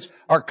attributes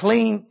are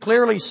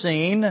clearly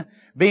seen,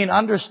 being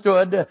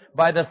understood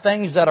by the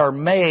things that are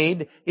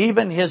made,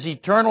 even His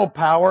eternal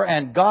power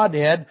and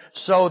Godhead,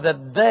 so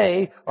that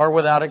they are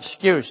without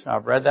excuse. Now,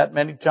 I've read that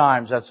many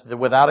times. That's the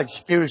without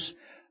excuse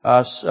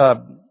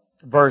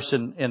verse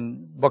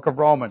in book of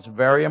Romans.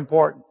 Very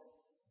important.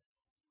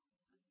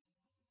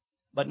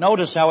 But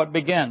notice how it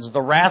begins.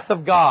 The wrath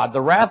of God.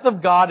 The wrath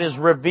of God is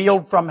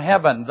revealed from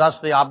heaven. Thus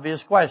the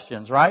obvious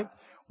questions, right?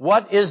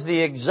 What is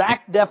the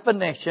exact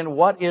definition?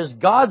 What is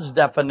God's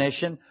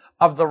definition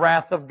of the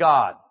wrath of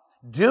God?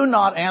 Do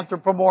not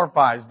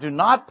anthropomorphize. Do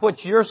not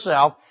put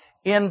yourself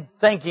in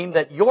thinking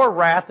that your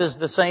wrath is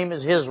the same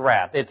as His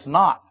wrath. It's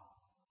not.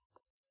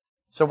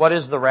 So what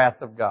is the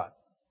wrath of God?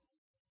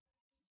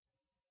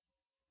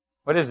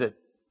 What is it?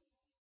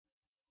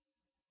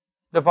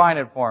 Define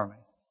it for me.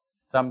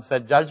 Some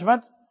said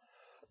judgment.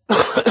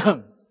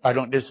 I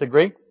don't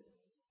disagree.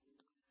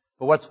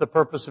 But what's the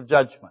purpose of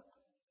judgment?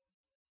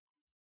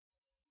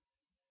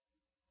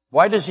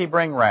 Why does He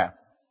bring wrath?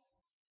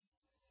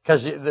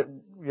 Because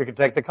you could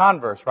take the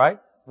converse, right?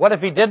 What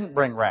if He didn't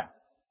bring wrath?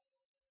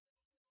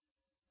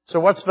 So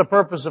what's the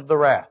purpose of the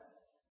wrath?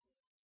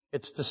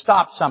 It's to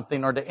stop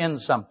something or to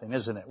end something,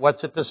 isn't it?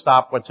 What's it to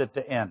stop? What's it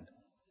to end?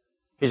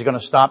 He's going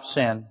to stop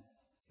sin.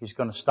 He's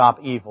going to stop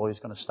evil. He's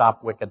going to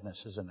stop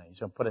wickedness, isn't he? He's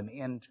going to put an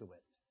end to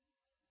it.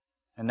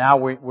 And now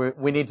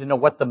we need to know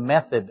what the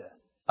method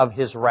of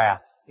His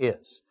wrath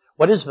is.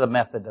 What is the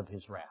method of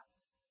His wrath?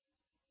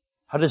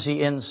 How does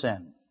He end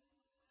sin?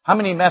 How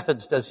many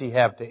methods does He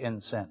have to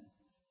end sin?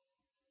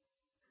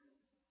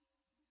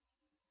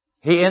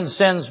 He ends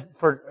sins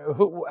for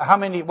how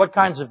many? What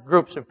kinds of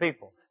groups of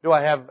people? Do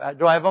I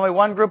have only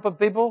one group of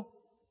people?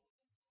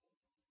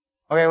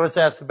 Okay, let's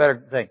ask a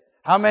better thing.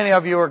 How many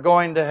of you are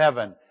going to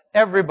heaven?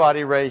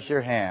 Everybody raise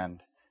your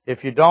hand.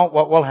 If you don't,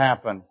 what will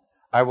happen?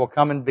 I will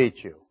come and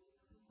beat you.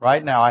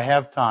 Right now, I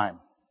have time.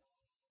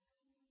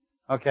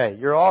 Okay,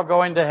 you're all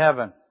going to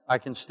heaven. I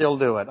can still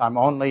do it. I'm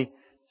only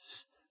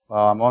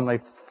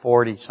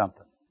 40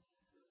 something.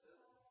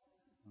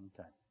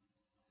 Okay.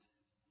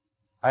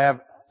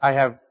 I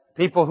have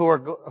people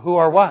who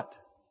are what?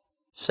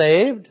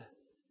 Saved.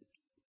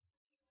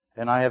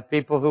 And I have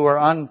people who are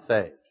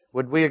unsaved.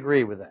 Would we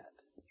agree with that?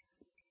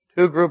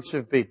 Two groups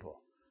of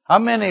people. How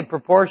many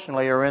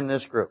proportionally are in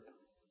this group?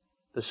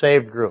 The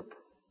saved group.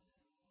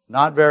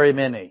 Not very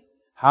many.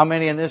 How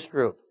many in this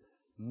group?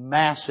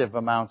 Massive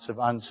amounts of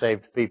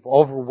unsaved people.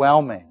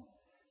 Overwhelming.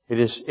 It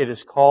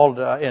is called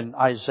in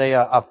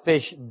Isaiah a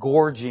fish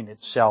gorging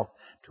itself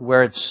to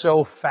where it's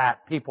so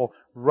fat. People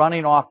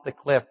running off the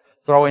cliff,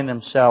 throwing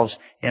themselves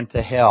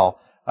into hell,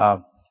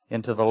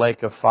 into the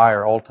lake of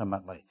fire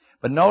ultimately.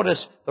 But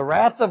notice, the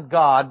wrath of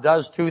God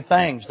does two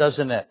things,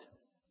 doesn't it?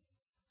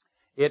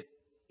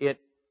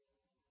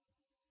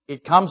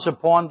 It comes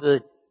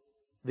upon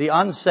the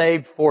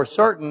unsaved for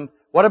certain.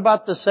 What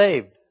about the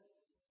saved?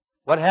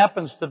 What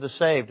happens to the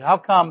saved? How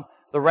come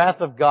the wrath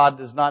of God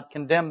does not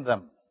condemn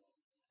them?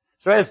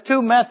 So He has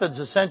two methods,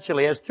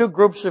 essentially. He has two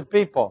groups of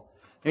people.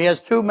 He has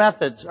two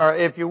methods, or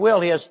if you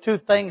will, He has two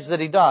things that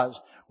He does.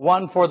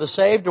 One for the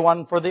saved,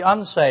 one for the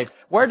unsaved.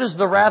 Where does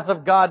the wrath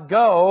of God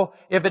go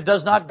if it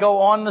does not go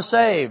on the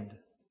saved?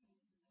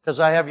 Because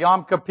I have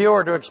Yom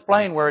Kippur to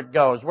explain where it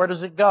goes. Where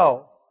does it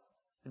go?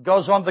 It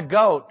goes on the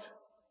goat.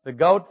 The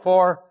goat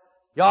for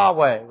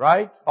Yahweh,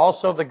 right?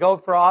 Also the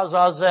goat for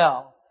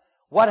Azazel.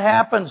 What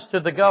happens to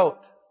the goat?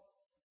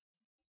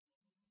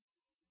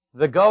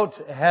 The goat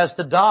has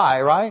to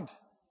die, right?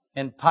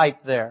 And pipe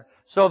there.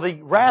 So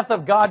the wrath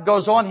of God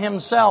goes on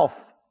Himself.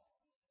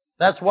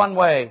 That's one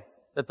way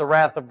that the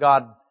wrath of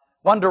God,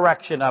 one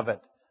direction of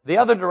it. The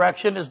other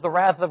direction is the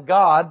wrath of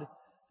God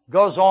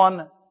goes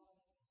on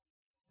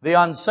the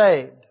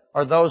unsaved,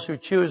 or those who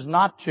choose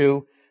not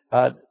to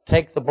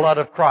take the blood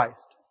of Christ,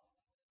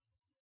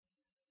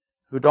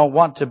 who don't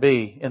want to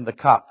be in the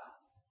cup.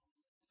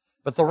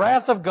 But the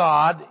wrath of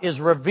God is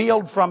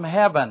revealed from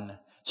heaven.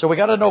 So we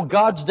got to know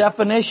God's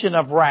definition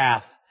of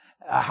wrath.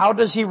 How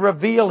does He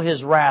reveal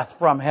His wrath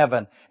from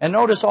heaven? And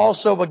notice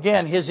also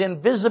again, His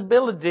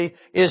invisibility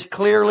is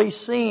clearly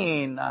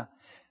seen.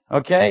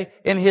 Okay?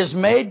 In His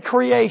made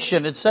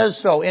creation, it says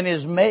so. In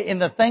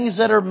the things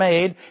that are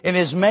made, in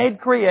His made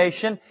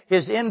creation,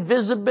 His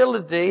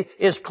invisibility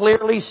is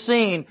clearly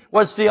seen.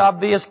 What's the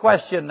obvious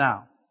question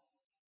now?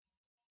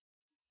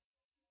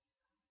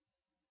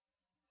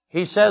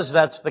 He says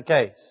that's the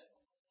case.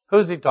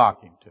 Who's He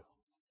talking to?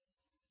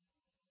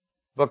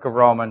 Book of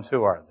Romans,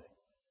 who are they?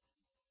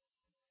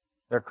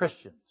 They're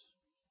Christians.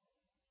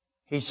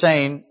 He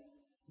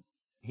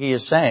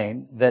is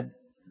saying that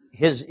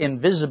His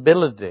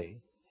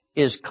invisibility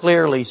is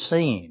clearly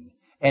seen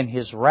and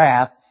His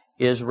wrath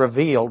is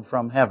revealed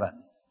from heaven.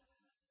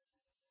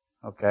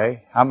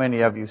 Okay? How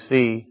many of you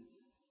see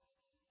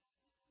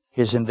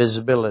His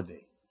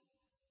invisibility?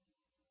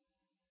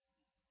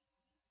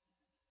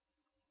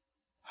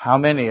 How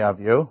many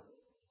of you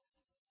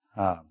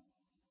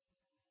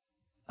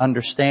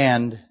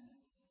understand?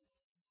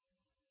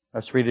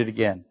 Let's read it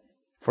again.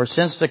 For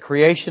since the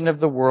creation of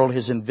the world,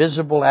 His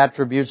invisible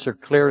attributes are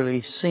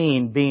clearly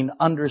seen, being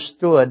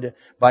understood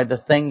by the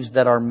things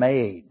that are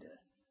made.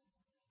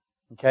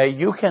 Okay,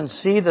 you can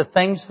see the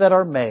things that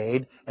are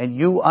made, and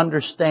you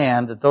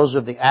understand that those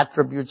are the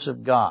attributes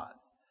of God.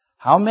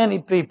 How many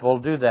people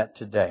do that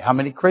today? How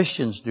many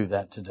Christians do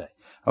that today?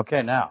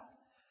 Okay, now,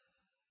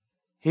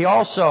 He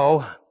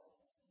also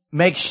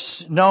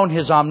makes known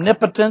His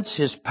omnipotence,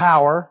 His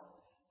power,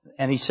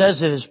 and He says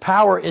that His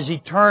power is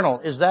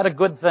eternal. Is that a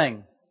good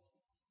thing?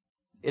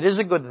 It is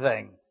a good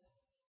thing.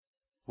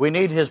 We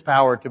need His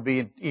power to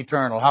be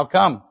eternal. How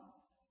come?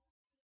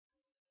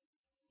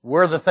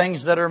 We're the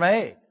things that are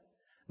made.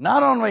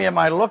 Not only am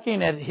I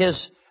looking at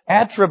His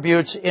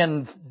attributes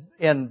in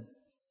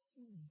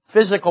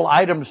physical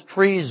items,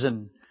 trees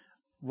and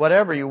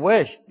whatever you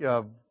wish,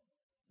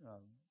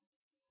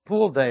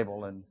 pool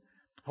table and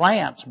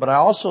plants, but I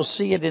also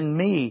see it in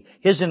me.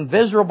 His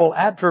invisible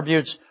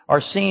attributes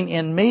are seen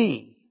in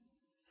me.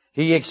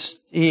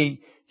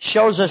 He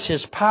shows us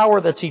His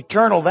power that's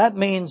eternal. That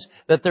means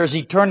that there's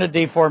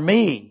eternity for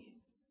me.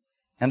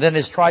 And then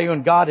His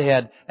triune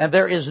Godhead. And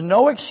there is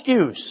no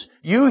excuse.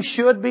 You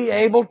should be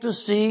able to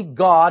see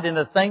God in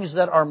the things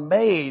that are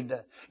made.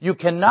 You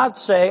cannot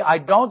say, I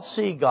don't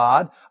see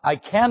God. I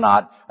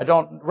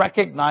don't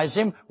recognize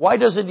Him. Why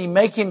doesn't He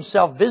make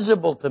Himself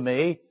visible to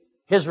me?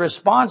 His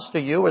response to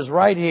you is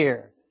right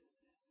here.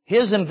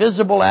 His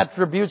invisible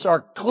attributes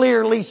are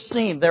clearly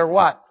seen. They're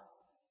what?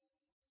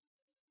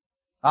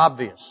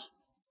 Obvious.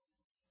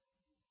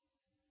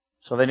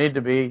 So they need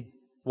to be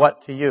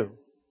what to you?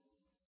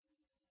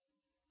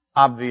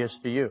 Obvious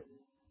to you.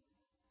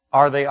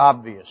 Are they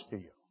obvious to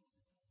you?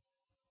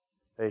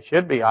 They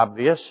should be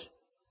obvious.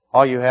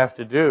 All you have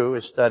to do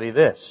is study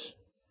this.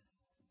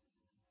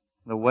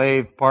 The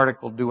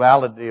wave-particle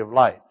duality of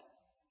light.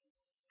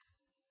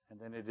 And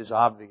then it is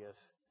obvious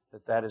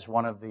that that is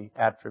one of the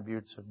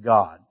attributes of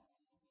God.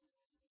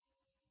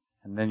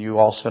 And then you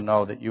also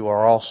know that you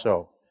are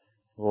also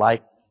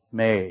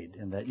like-made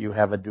and that you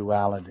have a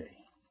duality.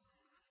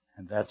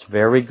 And that's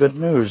very good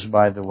news,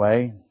 by the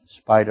way, in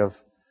spite of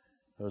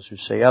those who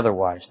say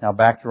otherwise. Now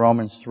back to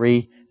Romans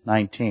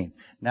 3:19.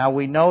 Now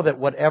we know that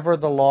whatever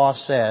the law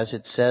says,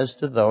 it says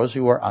to those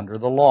who are under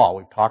the law.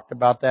 We talked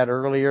about that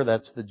earlier.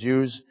 That's the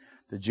Jews.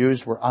 The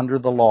Jews were under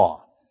the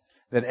law.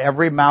 That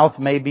every mouth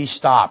may be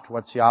stopped.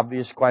 What's the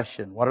obvious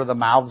question? What are the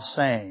mouths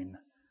saying?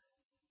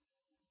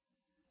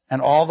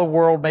 And all the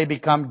world may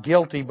become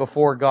guilty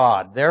before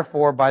God.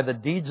 Therefore, by the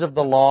deeds of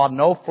the law,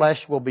 no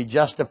flesh will be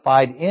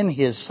justified in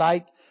His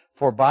sight,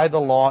 for by the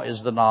law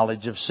is the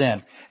knowledge of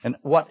sin. And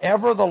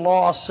whatever the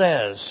law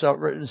says,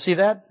 so see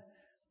that?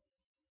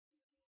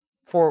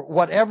 For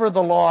whatever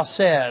the law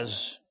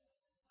says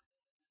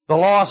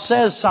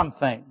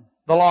something.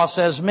 The law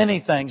says many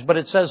things, but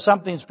it says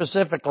something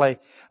specifically,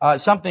 a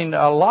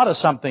lot of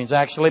somethings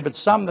actually, but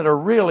some that are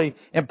really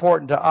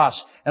important to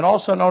us. And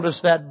also notice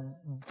that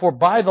for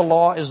by the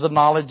law is the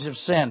knowledge of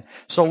sin.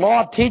 So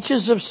law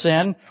teaches of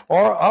sin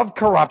or of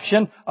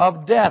corruption,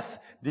 of death.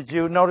 Did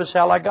you notice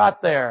how I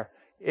got there?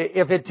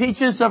 If it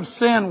teaches of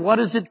sin, what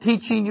is it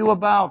teaching you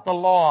about? The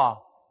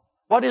law.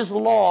 What is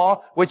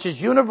law, which is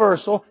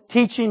universal,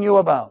 teaching you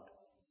about?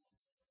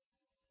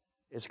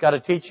 It's got to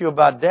teach you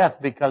about death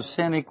because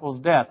sin equals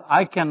death.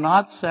 I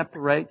cannot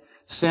separate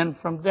sin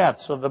from death.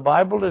 So the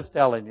Bible is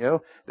telling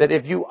you that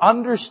if you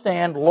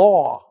understand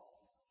law,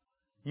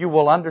 you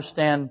will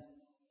understand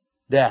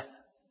death.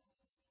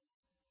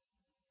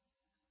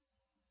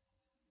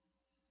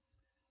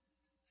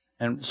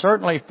 And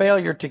certainly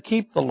failure to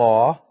keep the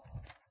law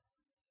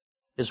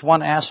is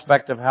one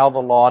aspect of how the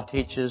law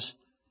teaches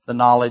the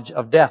knowledge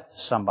of death to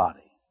somebody.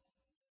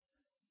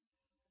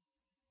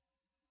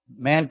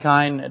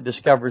 Mankind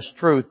discovers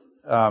truth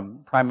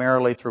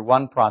primarily through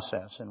one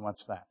process, and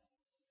what's that?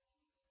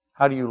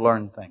 How do you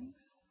learn things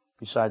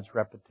besides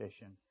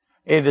repetition?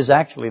 It is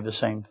actually the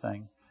same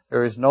thing.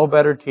 There is no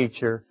better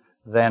teacher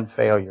than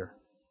failure.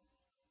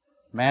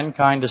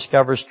 Mankind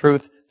discovers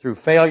truth through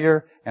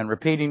failure and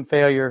repeating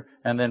failure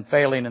and then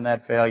failing in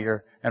that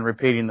failure and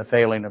repeating the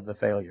failing of the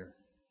failure.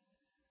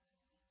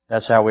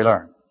 That's how we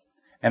learn.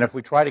 And if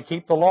we try to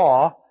keep the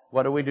law,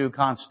 what do we do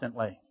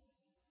constantly?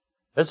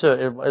 There's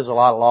a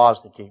lot of laws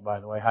to keep,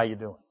 by the way. How you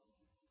doing?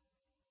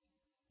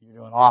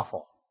 You're doing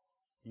awful.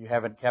 You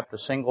haven't kept a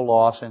single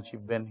law since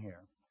you've been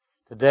here.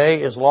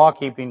 Today is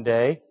law-keeping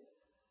day.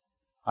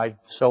 I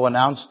so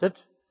announced it,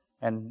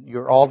 and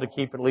you're all to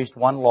keep at least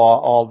one law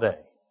all day.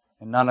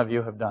 And none of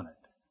you have done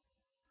it.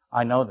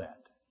 I know that.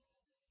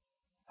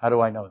 How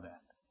do I know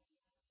that?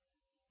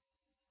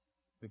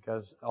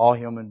 Because all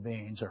human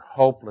beings are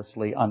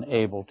hopelessly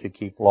unable to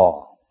keep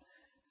law.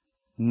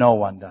 No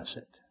one does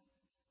it.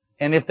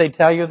 And if they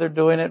tell you they're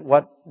doing it,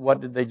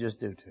 what did they just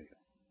do to you?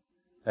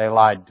 They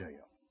lied to you,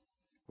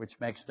 which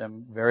makes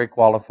them very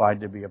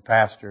qualified to be a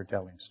pastor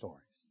telling stories.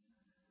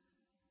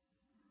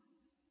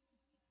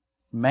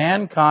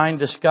 Mankind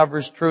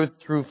discovers truth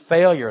through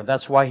failure.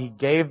 That's why He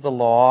gave the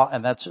law,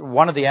 and that's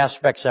one of the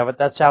aspects of it.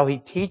 That's how He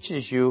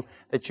teaches you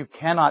that you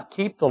cannot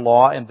keep the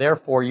law, and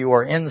therefore you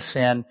are in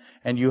sin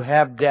and you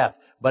have death.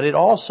 But it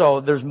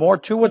also, there's more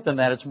to it than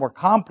that. It's more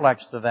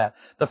complex than that.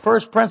 The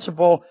first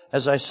principle,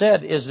 as I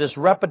said, is this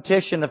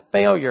repetition of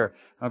failure.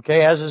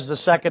 Okay, as is the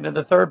second and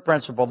the third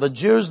principle. The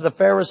Jews, the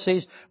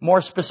Pharisees,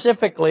 more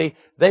specifically,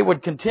 they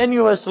would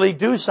continuously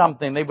do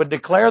something. They would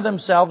declare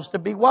themselves to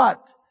be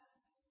what?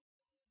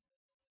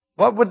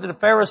 What would the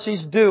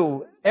Pharisees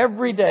do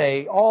every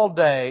day, all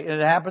day, and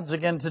it happens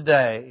again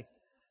today?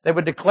 They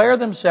would declare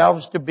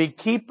themselves to be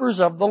keepers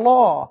of the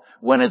law,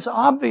 when it's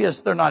obvious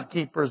they're not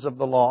keepers of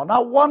the law.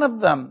 Not one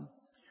of them.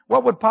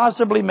 What would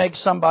possibly make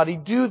somebody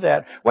do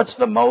that? What's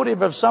the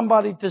motive of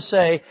somebody to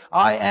say,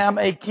 I am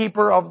a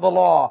keeper of the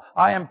law.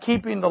 I am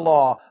keeping the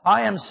law.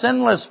 I am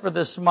sinless for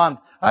this month.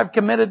 I've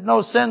committed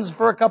no sins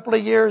for a couple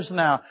of years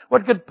now.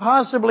 What could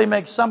possibly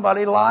make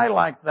somebody lie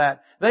like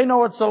that? They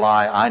know it's a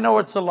lie. I know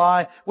it's a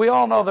lie. We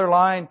all know they're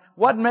lying.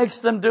 What makes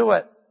them do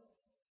it?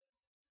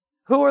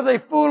 Who are they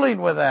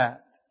fooling with that?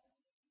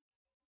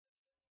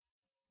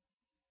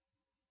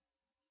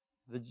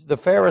 The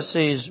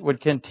Pharisees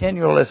would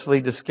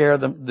continuously declare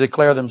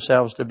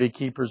themselves to be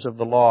keepers of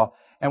the law.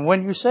 And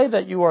when you say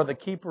that you are the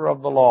keeper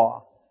of the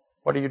law,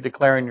 what are you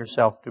declaring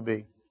yourself to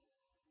be?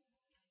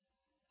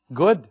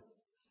 Good.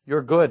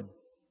 You're good.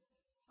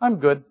 I'm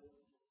good.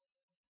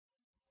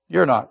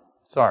 You're not.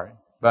 Sorry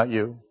about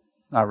you.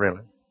 Not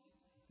really.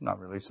 Not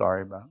really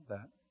sorry about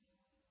that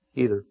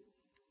either.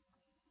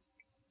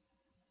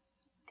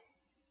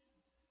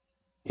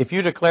 If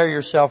you declare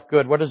yourself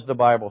good, what does the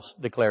Bible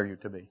declare you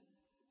to be?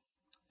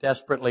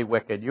 Desperately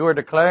wicked. You are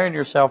declaring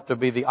yourself to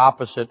be the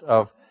opposite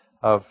of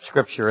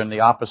Scripture and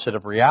the opposite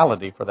of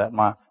reality, for that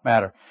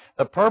matter.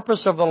 The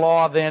purpose of the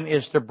law, then,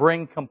 is to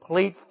bring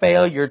complete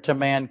failure to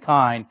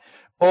mankind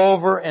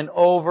over and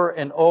over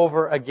and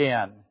over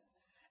again,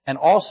 and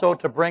also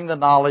to bring the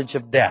knowledge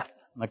of death.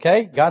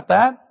 Okay? Got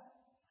that?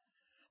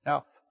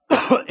 Now,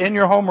 in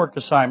your homework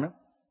assignment,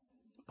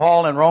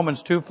 Paul in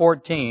Romans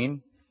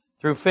 2:14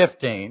 through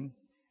 15,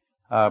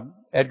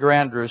 Edgar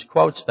Andrews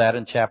quotes that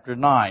in chapter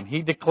 9.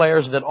 He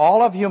declares that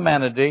all of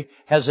humanity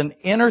has an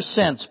inner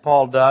sense,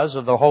 Paul does,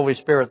 or the Holy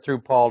Spirit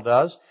through Paul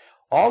does.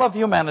 All of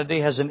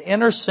humanity has an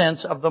inner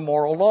sense of the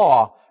moral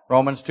law,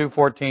 Romans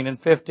 2:14 and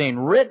 15,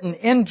 written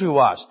into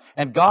us.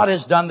 And God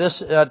has done this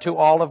to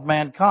all of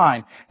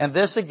mankind. And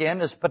this,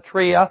 again, is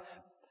patria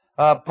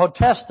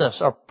potestas,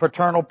 or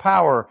paternal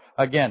power,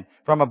 again,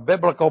 from a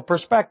biblical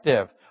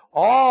perspective.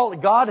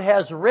 God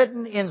has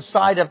written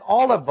inside of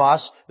all of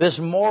us this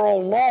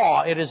moral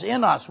law. It is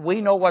in us.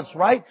 We know what's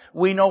right.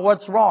 We know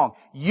what's wrong.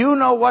 You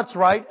know what's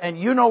right and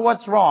you know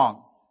what's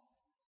wrong.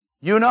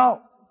 You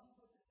know.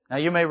 Now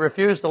you may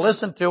refuse to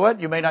listen to it.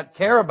 You may not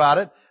care about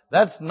it.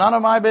 That's none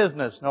of my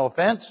business. No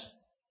offense.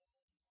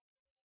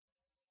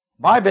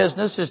 My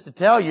business is to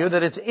tell you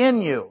that it's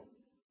in you.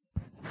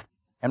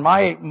 And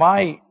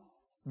my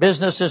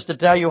business is to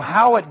tell you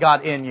how it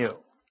got in you.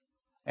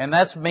 And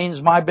that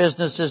means my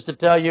business is to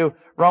tell you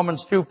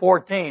Romans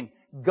 2:14.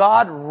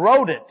 God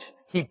wrote it.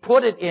 He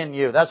put it in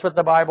you. That's what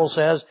the Bible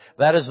says.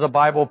 That is the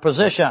Bible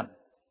position.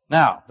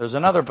 Now, there's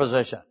another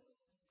position.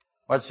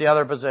 What's the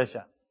other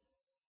position?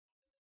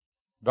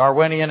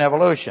 Darwinian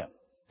evolution.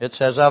 It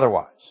says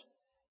otherwise.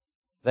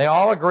 They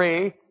all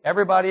agree,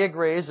 everybody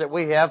agrees that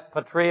we have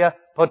patria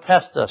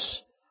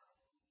potestas,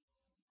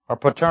 or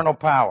paternal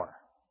power.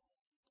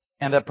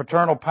 And that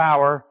paternal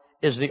power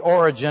is the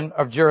origin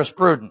of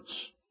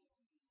jurisprudence.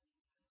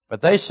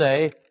 But they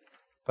say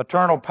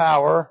paternal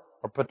power,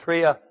 or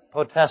patria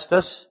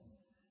potestas,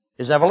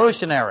 is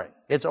evolutionary.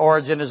 Its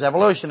origin is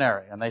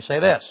evolutionary. And they say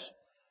this: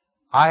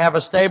 I have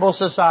a stable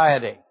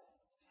society,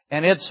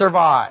 and it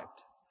survived.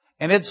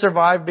 And it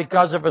survived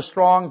because of a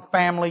strong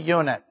family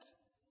unit.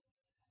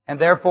 And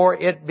therefore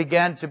it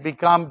began to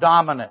become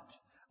dominant.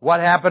 What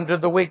happened to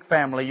the weak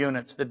family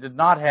units that did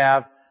not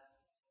have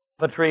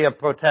patria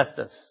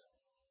potestas?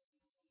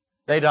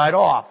 They died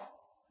off.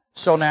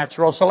 So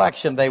natural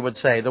selection, they would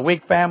say. The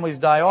weak families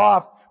die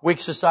off, weak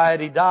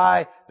society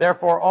die,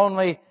 therefore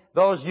only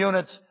those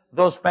units,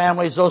 those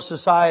families, those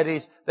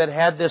societies that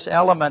had this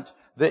element,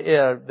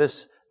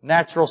 this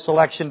natural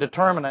selection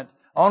determinant,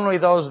 only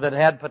those that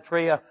had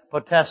patria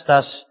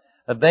potestas,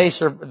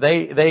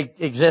 they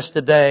exist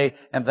today,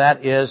 and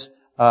that is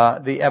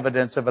the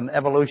evidence of an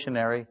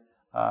evolutionary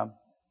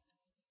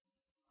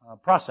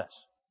process.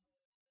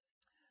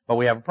 But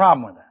we have a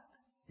problem with that.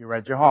 You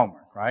read your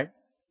homework, right?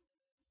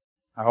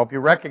 I hope you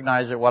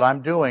recognize that what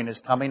I'm doing is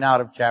coming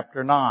out of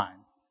chapter 9.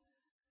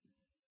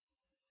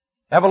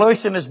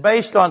 Evolution is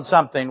based on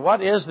something.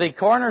 What is the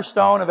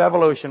cornerstone of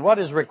evolution? What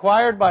is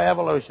required by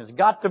evolution? It's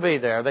got to be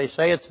there. They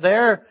say it's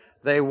there.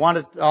 They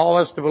want all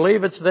of us to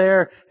believe it's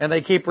there. And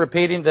they keep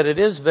repeating that it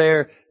is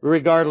there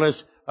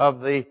regardless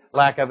of the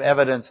lack of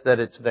evidence that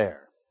it's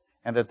there.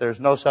 And that there's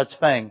no such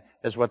thing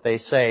as what they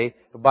say.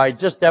 By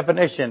just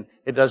definition,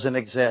 it doesn't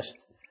exist.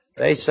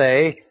 They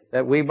say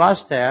that we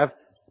must have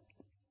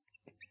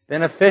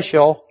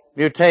beneficial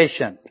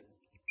mutation.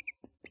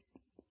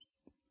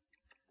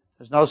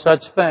 There's no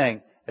such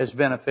thing as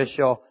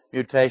beneficial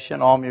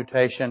mutation. All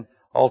mutation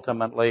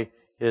ultimately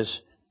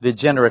is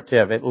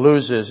degenerative. It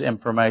loses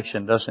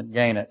information, doesn't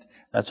gain it.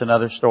 That's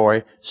another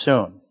story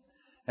soon.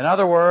 In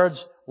other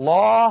words,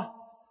 law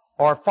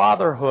or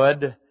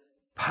fatherhood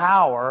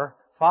power,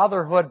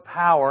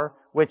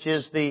 which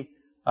is the,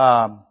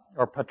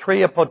 or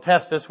patria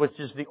potestas, which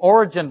is the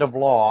origin of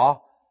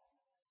law,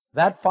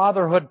 that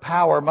fatherhood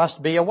power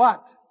must be a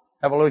what?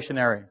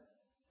 Evolutionary,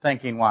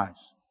 thinking-wise.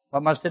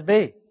 What must it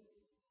be?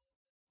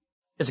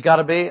 It's got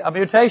to be a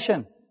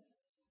mutation.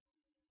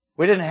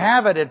 We didn't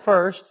have it at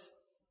first,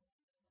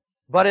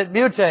 but it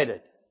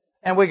mutated,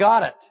 and we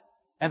got it.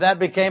 And that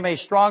became a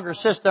stronger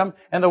system,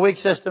 and the weak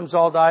systems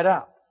all died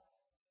out.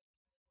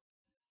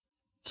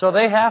 So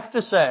they have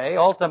to say,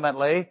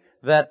 ultimately,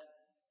 that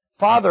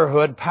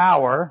fatherhood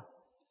power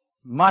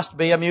must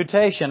be a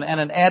mutation,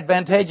 and an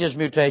advantageous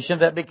mutation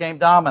that became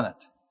dominant.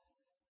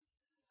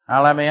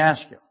 Now let me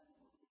ask you,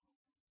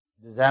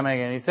 does that make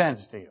any sense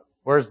to you?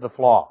 Where's the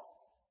flaw?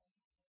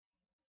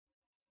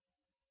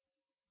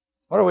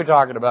 What are we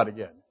talking about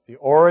again? The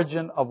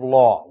origin of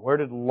law. Where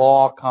did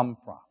law come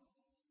from?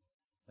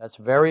 That's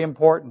very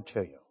important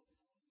to you.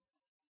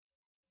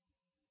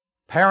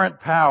 Parent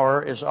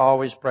power is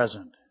always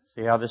present.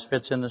 See how this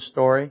fits in the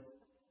story?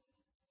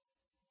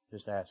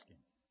 Just asking.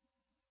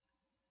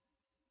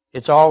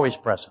 It's always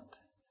present.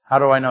 How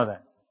do I know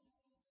that?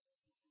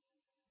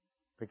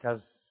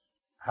 Because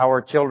how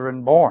are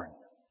children born?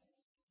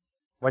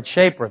 What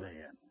shape are they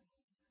in?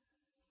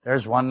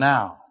 There's one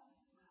now.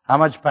 How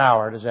much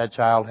power does that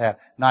child have?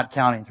 Not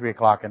counting 3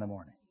 o'clock in the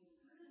morning.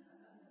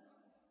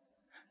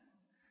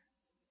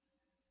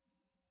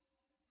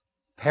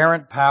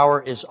 Parent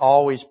power is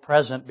always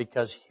present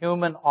because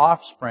human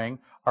offspring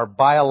are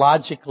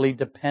biologically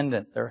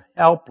dependent. They're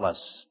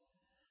helpless.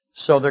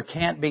 So there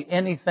can't be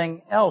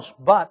anything else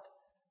but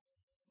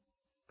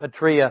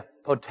patria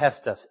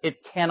potestas. It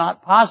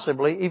cannot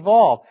possibly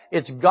evolve.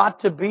 It's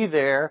got to be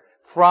there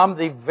from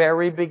the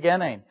very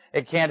beginning.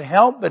 It can't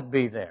help but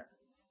be there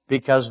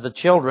because the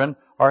children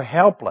are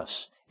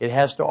helpless. It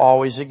has to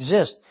always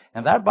exist.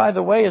 And that, by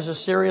the way, is a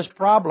serious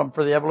problem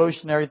for the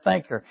evolutionary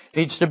thinker. It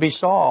needs to be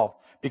solved.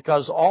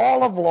 Because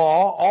all of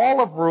law, all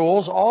of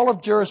rules, all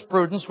of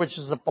jurisprudence, which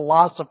is the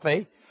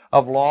philosophy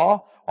of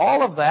law,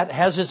 all of that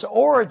has its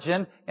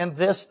origin in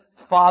this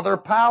father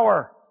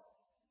power.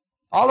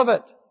 All of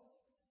it.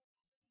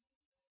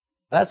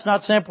 That's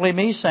not simply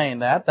me saying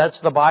that. That's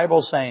the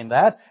Bible saying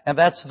that. And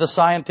that's the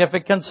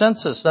scientific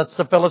consensus. That's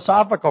the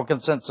philosophical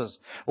consensus.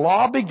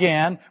 Law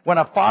began when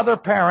a father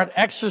parent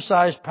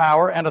exercised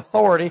power and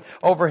authority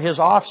over his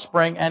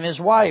offspring and his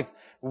wife.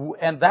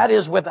 And that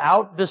is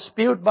without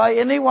dispute by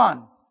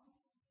anyone.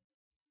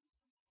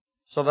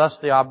 So that's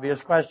the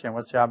obvious question.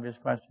 What's the obvious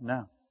question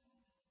now?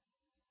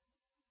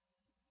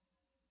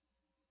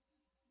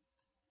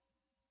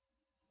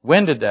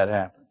 When did that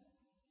happen?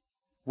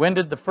 When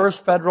did the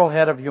first federal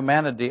head of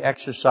humanity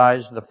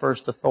exercise the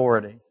first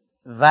authority?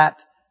 That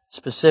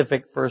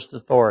specific first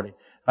authority.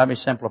 Let me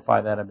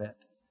simplify that a bit.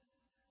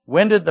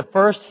 When did the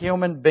first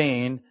human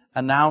being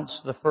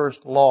announce the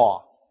first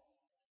law?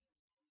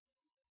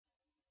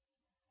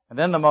 And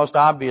then the most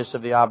obvious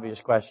of the obvious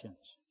questions.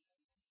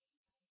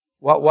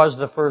 What was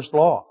the first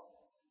law?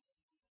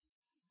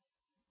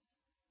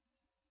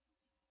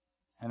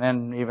 And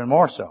then even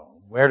more so,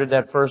 where did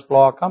that first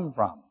law come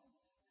from?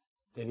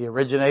 Did he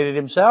originate it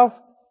himself?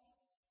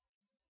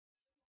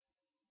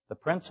 The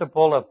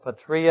principle of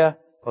patria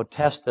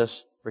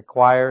potestas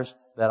requires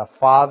that a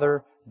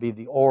father be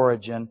the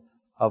origin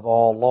of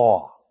all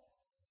law.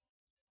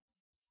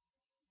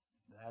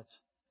 That's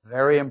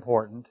very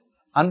important.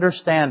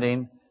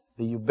 Understanding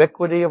the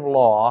ubiquity of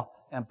law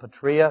and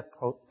patria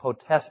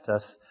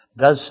potestas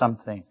does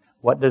something.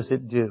 What does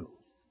it do?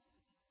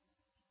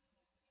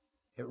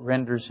 It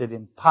renders it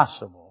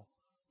impossible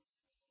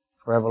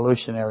for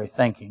evolutionary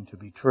thinking to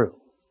be true.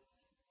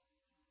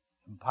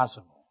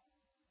 Impossible.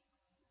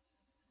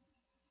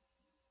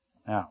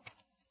 Now,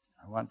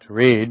 I want to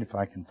read, if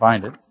I can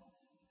find it,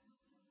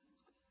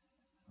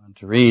 I want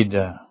to read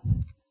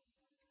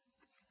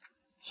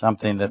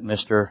something that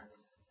Mr.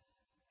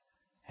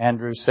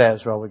 Andrews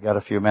says. Well, we've got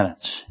a few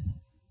minutes.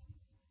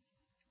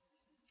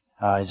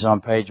 It's on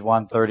page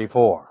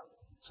 134.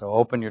 So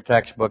open your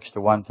textbooks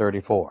to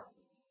 134.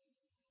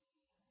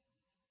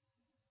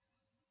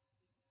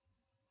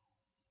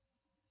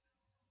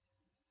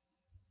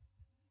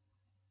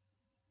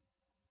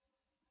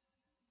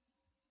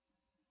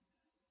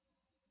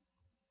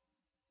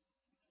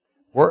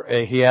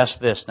 He asked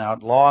this now,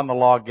 law and the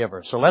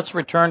lawgiver. So let's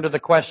return to the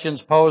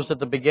questions posed at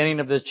the beginning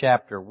of this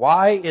chapter.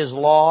 Why is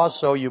law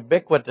so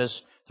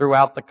ubiquitous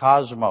throughout the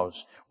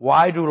cosmos?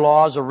 Why do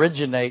laws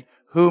originate?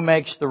 Who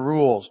makes the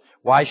rules?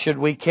 Why should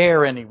we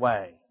care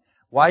anyway?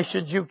 Why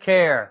should you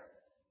care?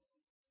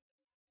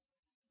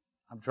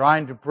 I'm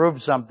trying to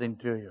prove something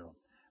to you.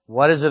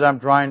 What is it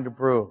I'm trying to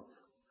prove?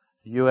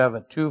 You have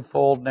a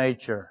twofold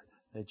nature,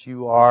 that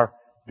you are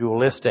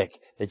dualistic,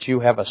 that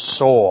you have a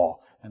soul.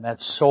 And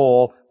that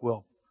soul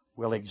will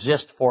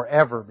exist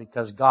forever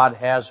because God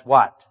has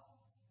what?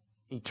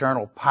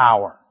 Eternal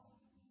power.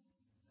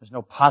 There's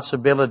no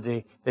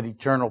possibility that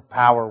eternal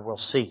power will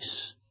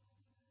cease.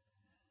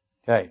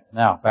 Okay,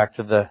 now back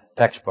to the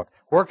textbook.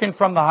 Working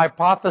from the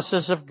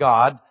hypothesis of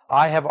God,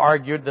 I have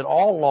argued that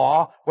all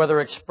law, whether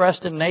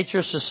expressed in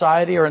nature,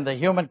 society, or in the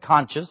human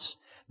conscience,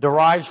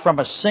 derives from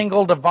a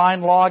single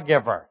divine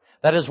lawgiver.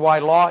 That is why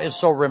law is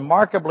so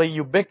remarkably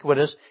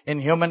ubiquitous in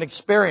human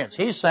experience.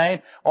 He's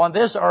saying, on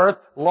this earth,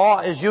 law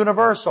is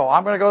universal.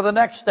 I'm going to go to the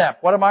next step.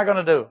 What am I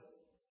going to do?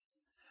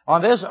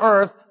 On this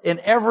earth, in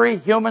every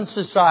human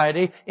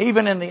society,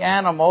 even in the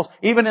animals,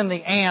 even in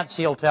the ants,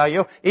 he'll tell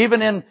you,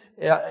 even in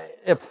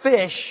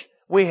fish,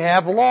 we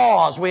have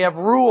laws, we have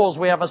rules,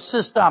 we have a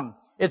system.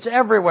 It's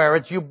everywhere.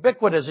 It's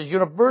ubiquitous. It's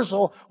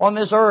universal on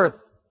this earth.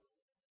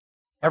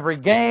 Every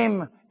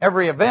game,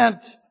 every event,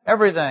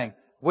 everything.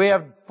 We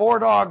have 4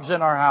 dogs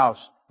in our house.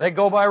 They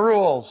go by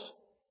rules.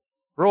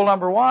 Rule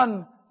number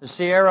 1, the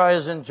Sierra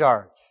is in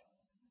charge.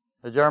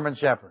 The German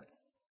Shepherd.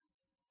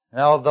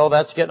 Although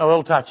that's getting a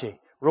little touchy.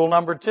 Rule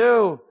number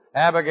 2,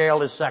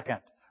 Abigail is second.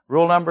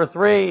 Rule number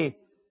 3,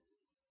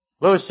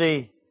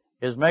 Lucy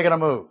is making a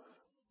move.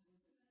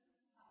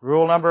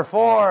 Rule number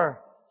 4,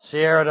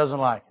 Sierra doesn't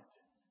like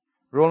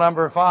it. Rule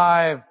number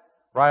 5,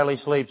 Riley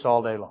sleeps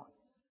all day long.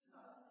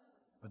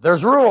 But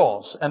there's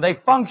rules, and they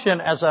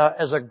function as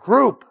a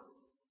group.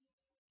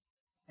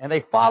 And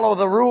they follow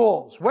the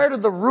rules. Where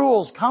did the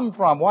rules come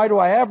from? Why do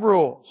I have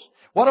rules?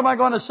 What am I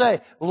going to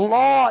say?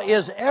 Law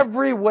is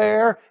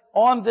everywhere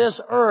on this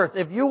earth.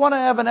 If you want to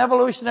have an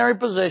evolutionary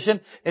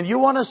position and you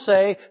want to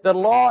say that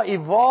law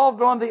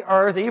evolved on the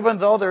earth even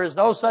though there is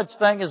no such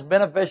thing as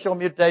beneficial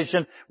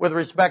mutation with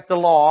respect to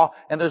law,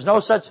 and there's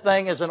no such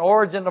thing as an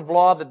origin of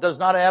law that does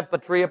not have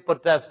patria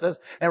potestas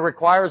and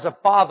requires a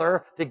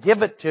father to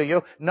give it to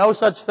you, no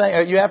such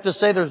thing. You have to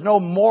say there's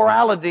no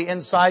morality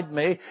inside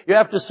me. You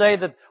have to say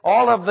that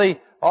all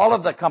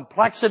of the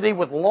complexity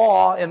with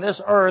law in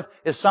this earth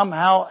is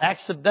somehow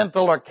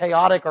accidental or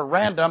chaotic or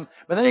random.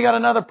 But then you got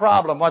another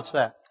problem. What's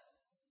that?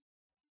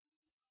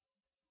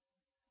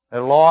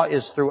 The law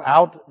is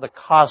throughout the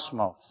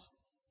cosmos.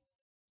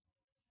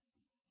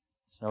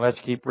 So let's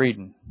keep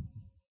reading.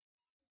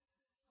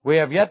 We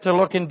have yet to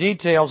look in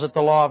details at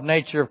the law of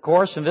nature, of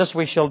course, and this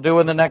we shall do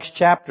in the next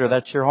chapter.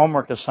 That's your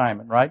homework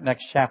assignment, right?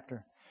 Next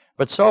chapter.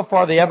 But so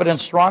far the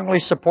evidence strongly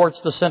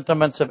supports the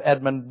sentiments of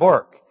Edmund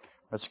Burke.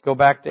 Let's go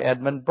back to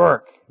Edmund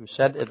Burke, who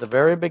said at the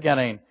very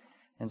beginning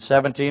in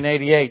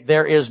 1788,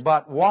 there is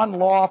but one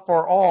law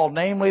for all,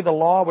 namely the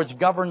law which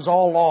governs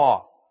all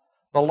law.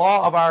 The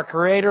law of our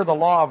Creator, the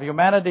law of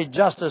humanity,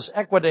 justice,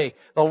 equity,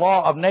 the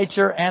law of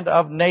nature and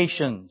of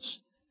nations.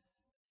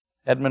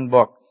 Edmund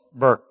Burke,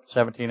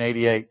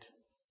 1788.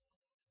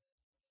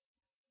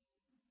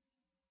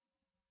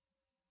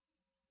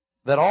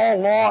 That all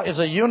law is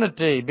a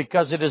unity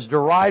because it is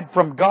derived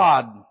from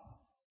God.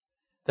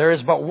 There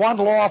is but one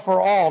law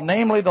for all,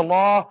 namely the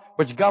law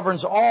which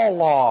governs all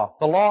law,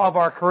 the law of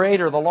our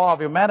Creator, the law of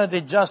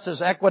humanity,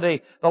 justice,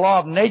 equity, the law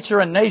of nature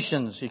and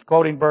nations. He's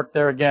quoting Burke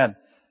there again.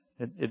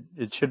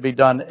 It should be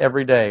done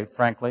every day,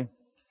 frankly.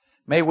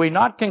 May we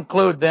not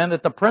conclude then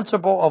that the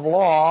principle of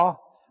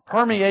law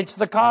permeates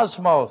the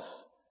cosmos,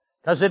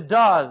 because it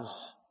does.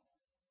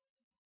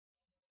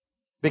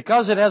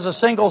 Because it has a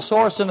single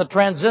source in the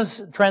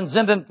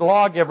transcendent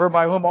lawgiver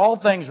by whom all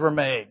things were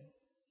made.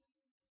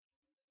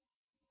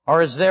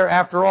 Or is there,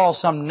 after all,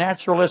 some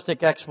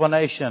naturalistic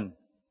explanation?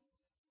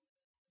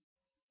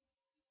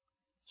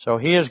 So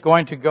he is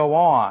going to go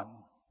on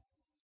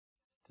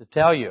to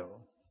tell you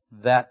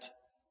that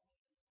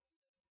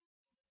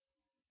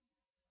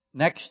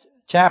next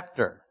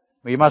chapter,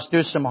 we must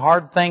do some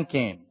hard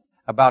thinking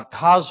about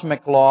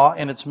cosmic law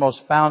in its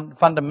most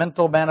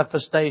fundamental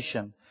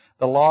manifestation,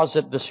 the laws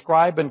that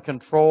describe and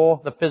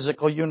control the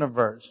physical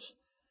universe.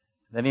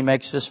 Then he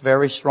makes this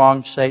very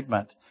strong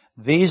statement.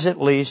 These, at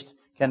least,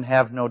 can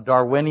have no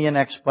Darwinian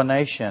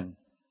explanation.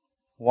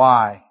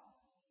 Why?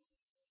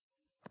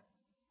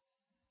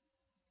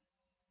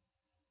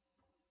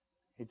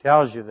 He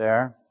tells you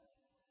there,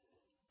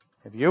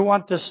 if you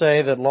want to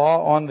say that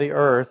law on the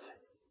earth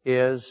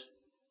is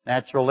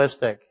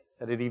naturalistic,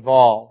 that it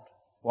evolved,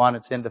 one,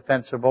 it's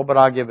indefensible, but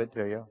I'll give it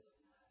to you.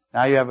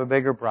 Now you have a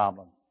bigger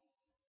problem.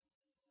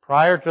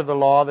 Prior to the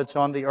law that's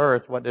on the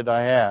earth, what did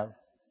I have?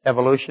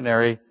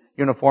 Evolutionary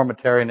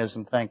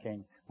uniformitarianism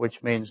thinking,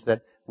 which means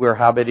that we're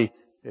how many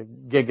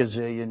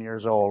gigazillion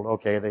years old.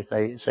 Okay,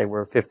 they say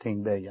we're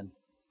 15 billion.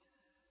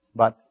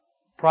 But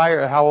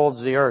prior, how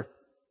old's the earth?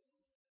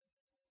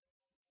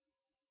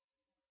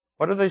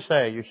 What do they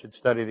say? You should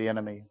study the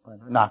enemy.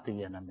 Not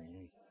the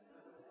enemy.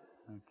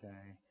 Okay.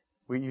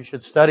 You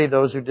should study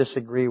those who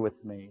disagree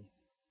with me.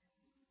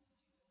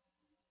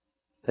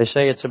 They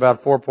say it's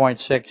about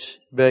 4.6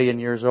 billion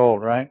years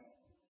old, right?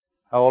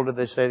 How old did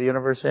they say the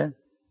universe is?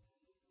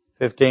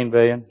 15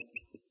 billion.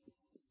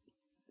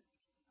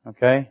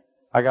 Okay?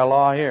 I got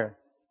law here.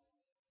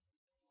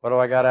 What do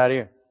I got out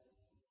here?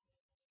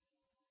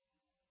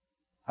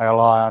 I got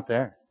law out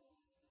there.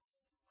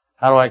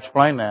 How do I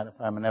explain that if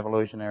I'm an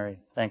evolutionary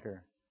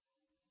thinker?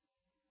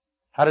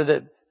 How did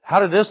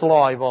this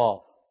law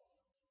evolve?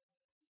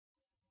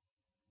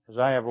 Because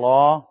I have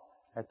law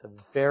at the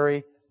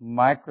very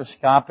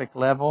microscopic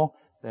level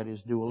that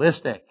is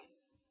dualistic.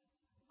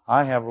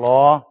 I have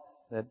law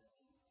that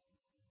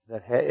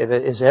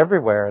is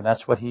everywhere, and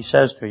that's what he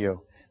says to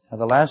you. Now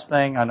the last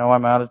thing, I know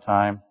I'm out of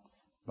time,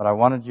 but I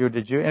wanted you,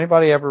 did you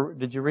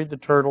read the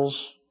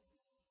Turtles?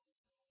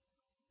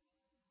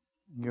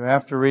 You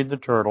have to read the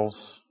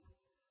Turtles.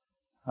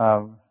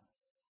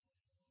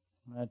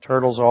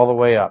 Turtles all the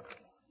way up.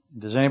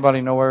 Does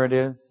anybody know where it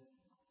is?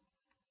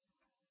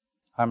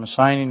 I'm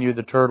assigning you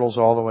the Turtles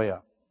all the way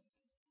up.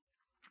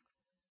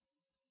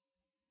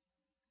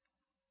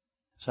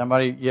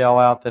 Somebody yell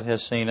out that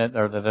has seen it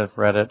or that have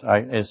read it.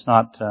 It's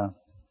not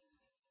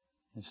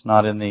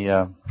in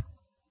the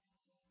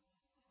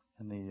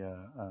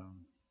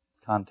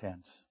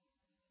contents.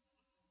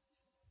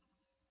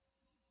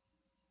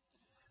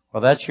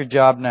 Well, that's your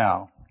job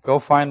now. Go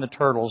find the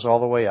Turtles all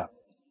the way up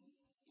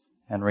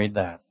and read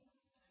that.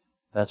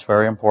 That's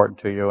very important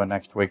to you, and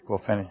next week we'll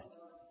finish.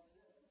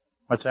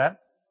 What's that?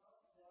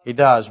 He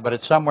does, but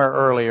it's somewhere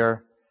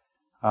earlier.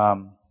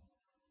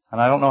 And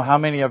I don't know how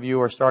many of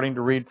you are starting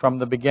to read from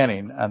the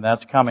beginning, and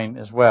that's coming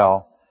as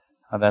well.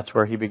 That's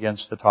where he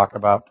begins to talk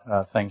about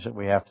things that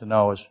we have to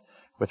know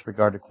with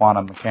regard to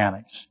quantum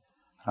mechanics.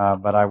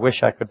 But I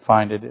wish I could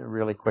find it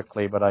really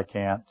quickly, but I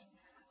can't.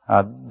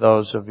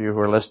 Those of you who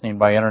are listening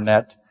by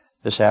internet,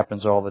 this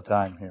happens all the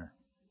time here.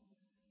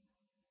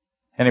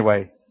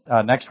 Anyway,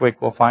 next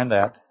week we'll find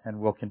that, and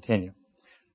we'll continue.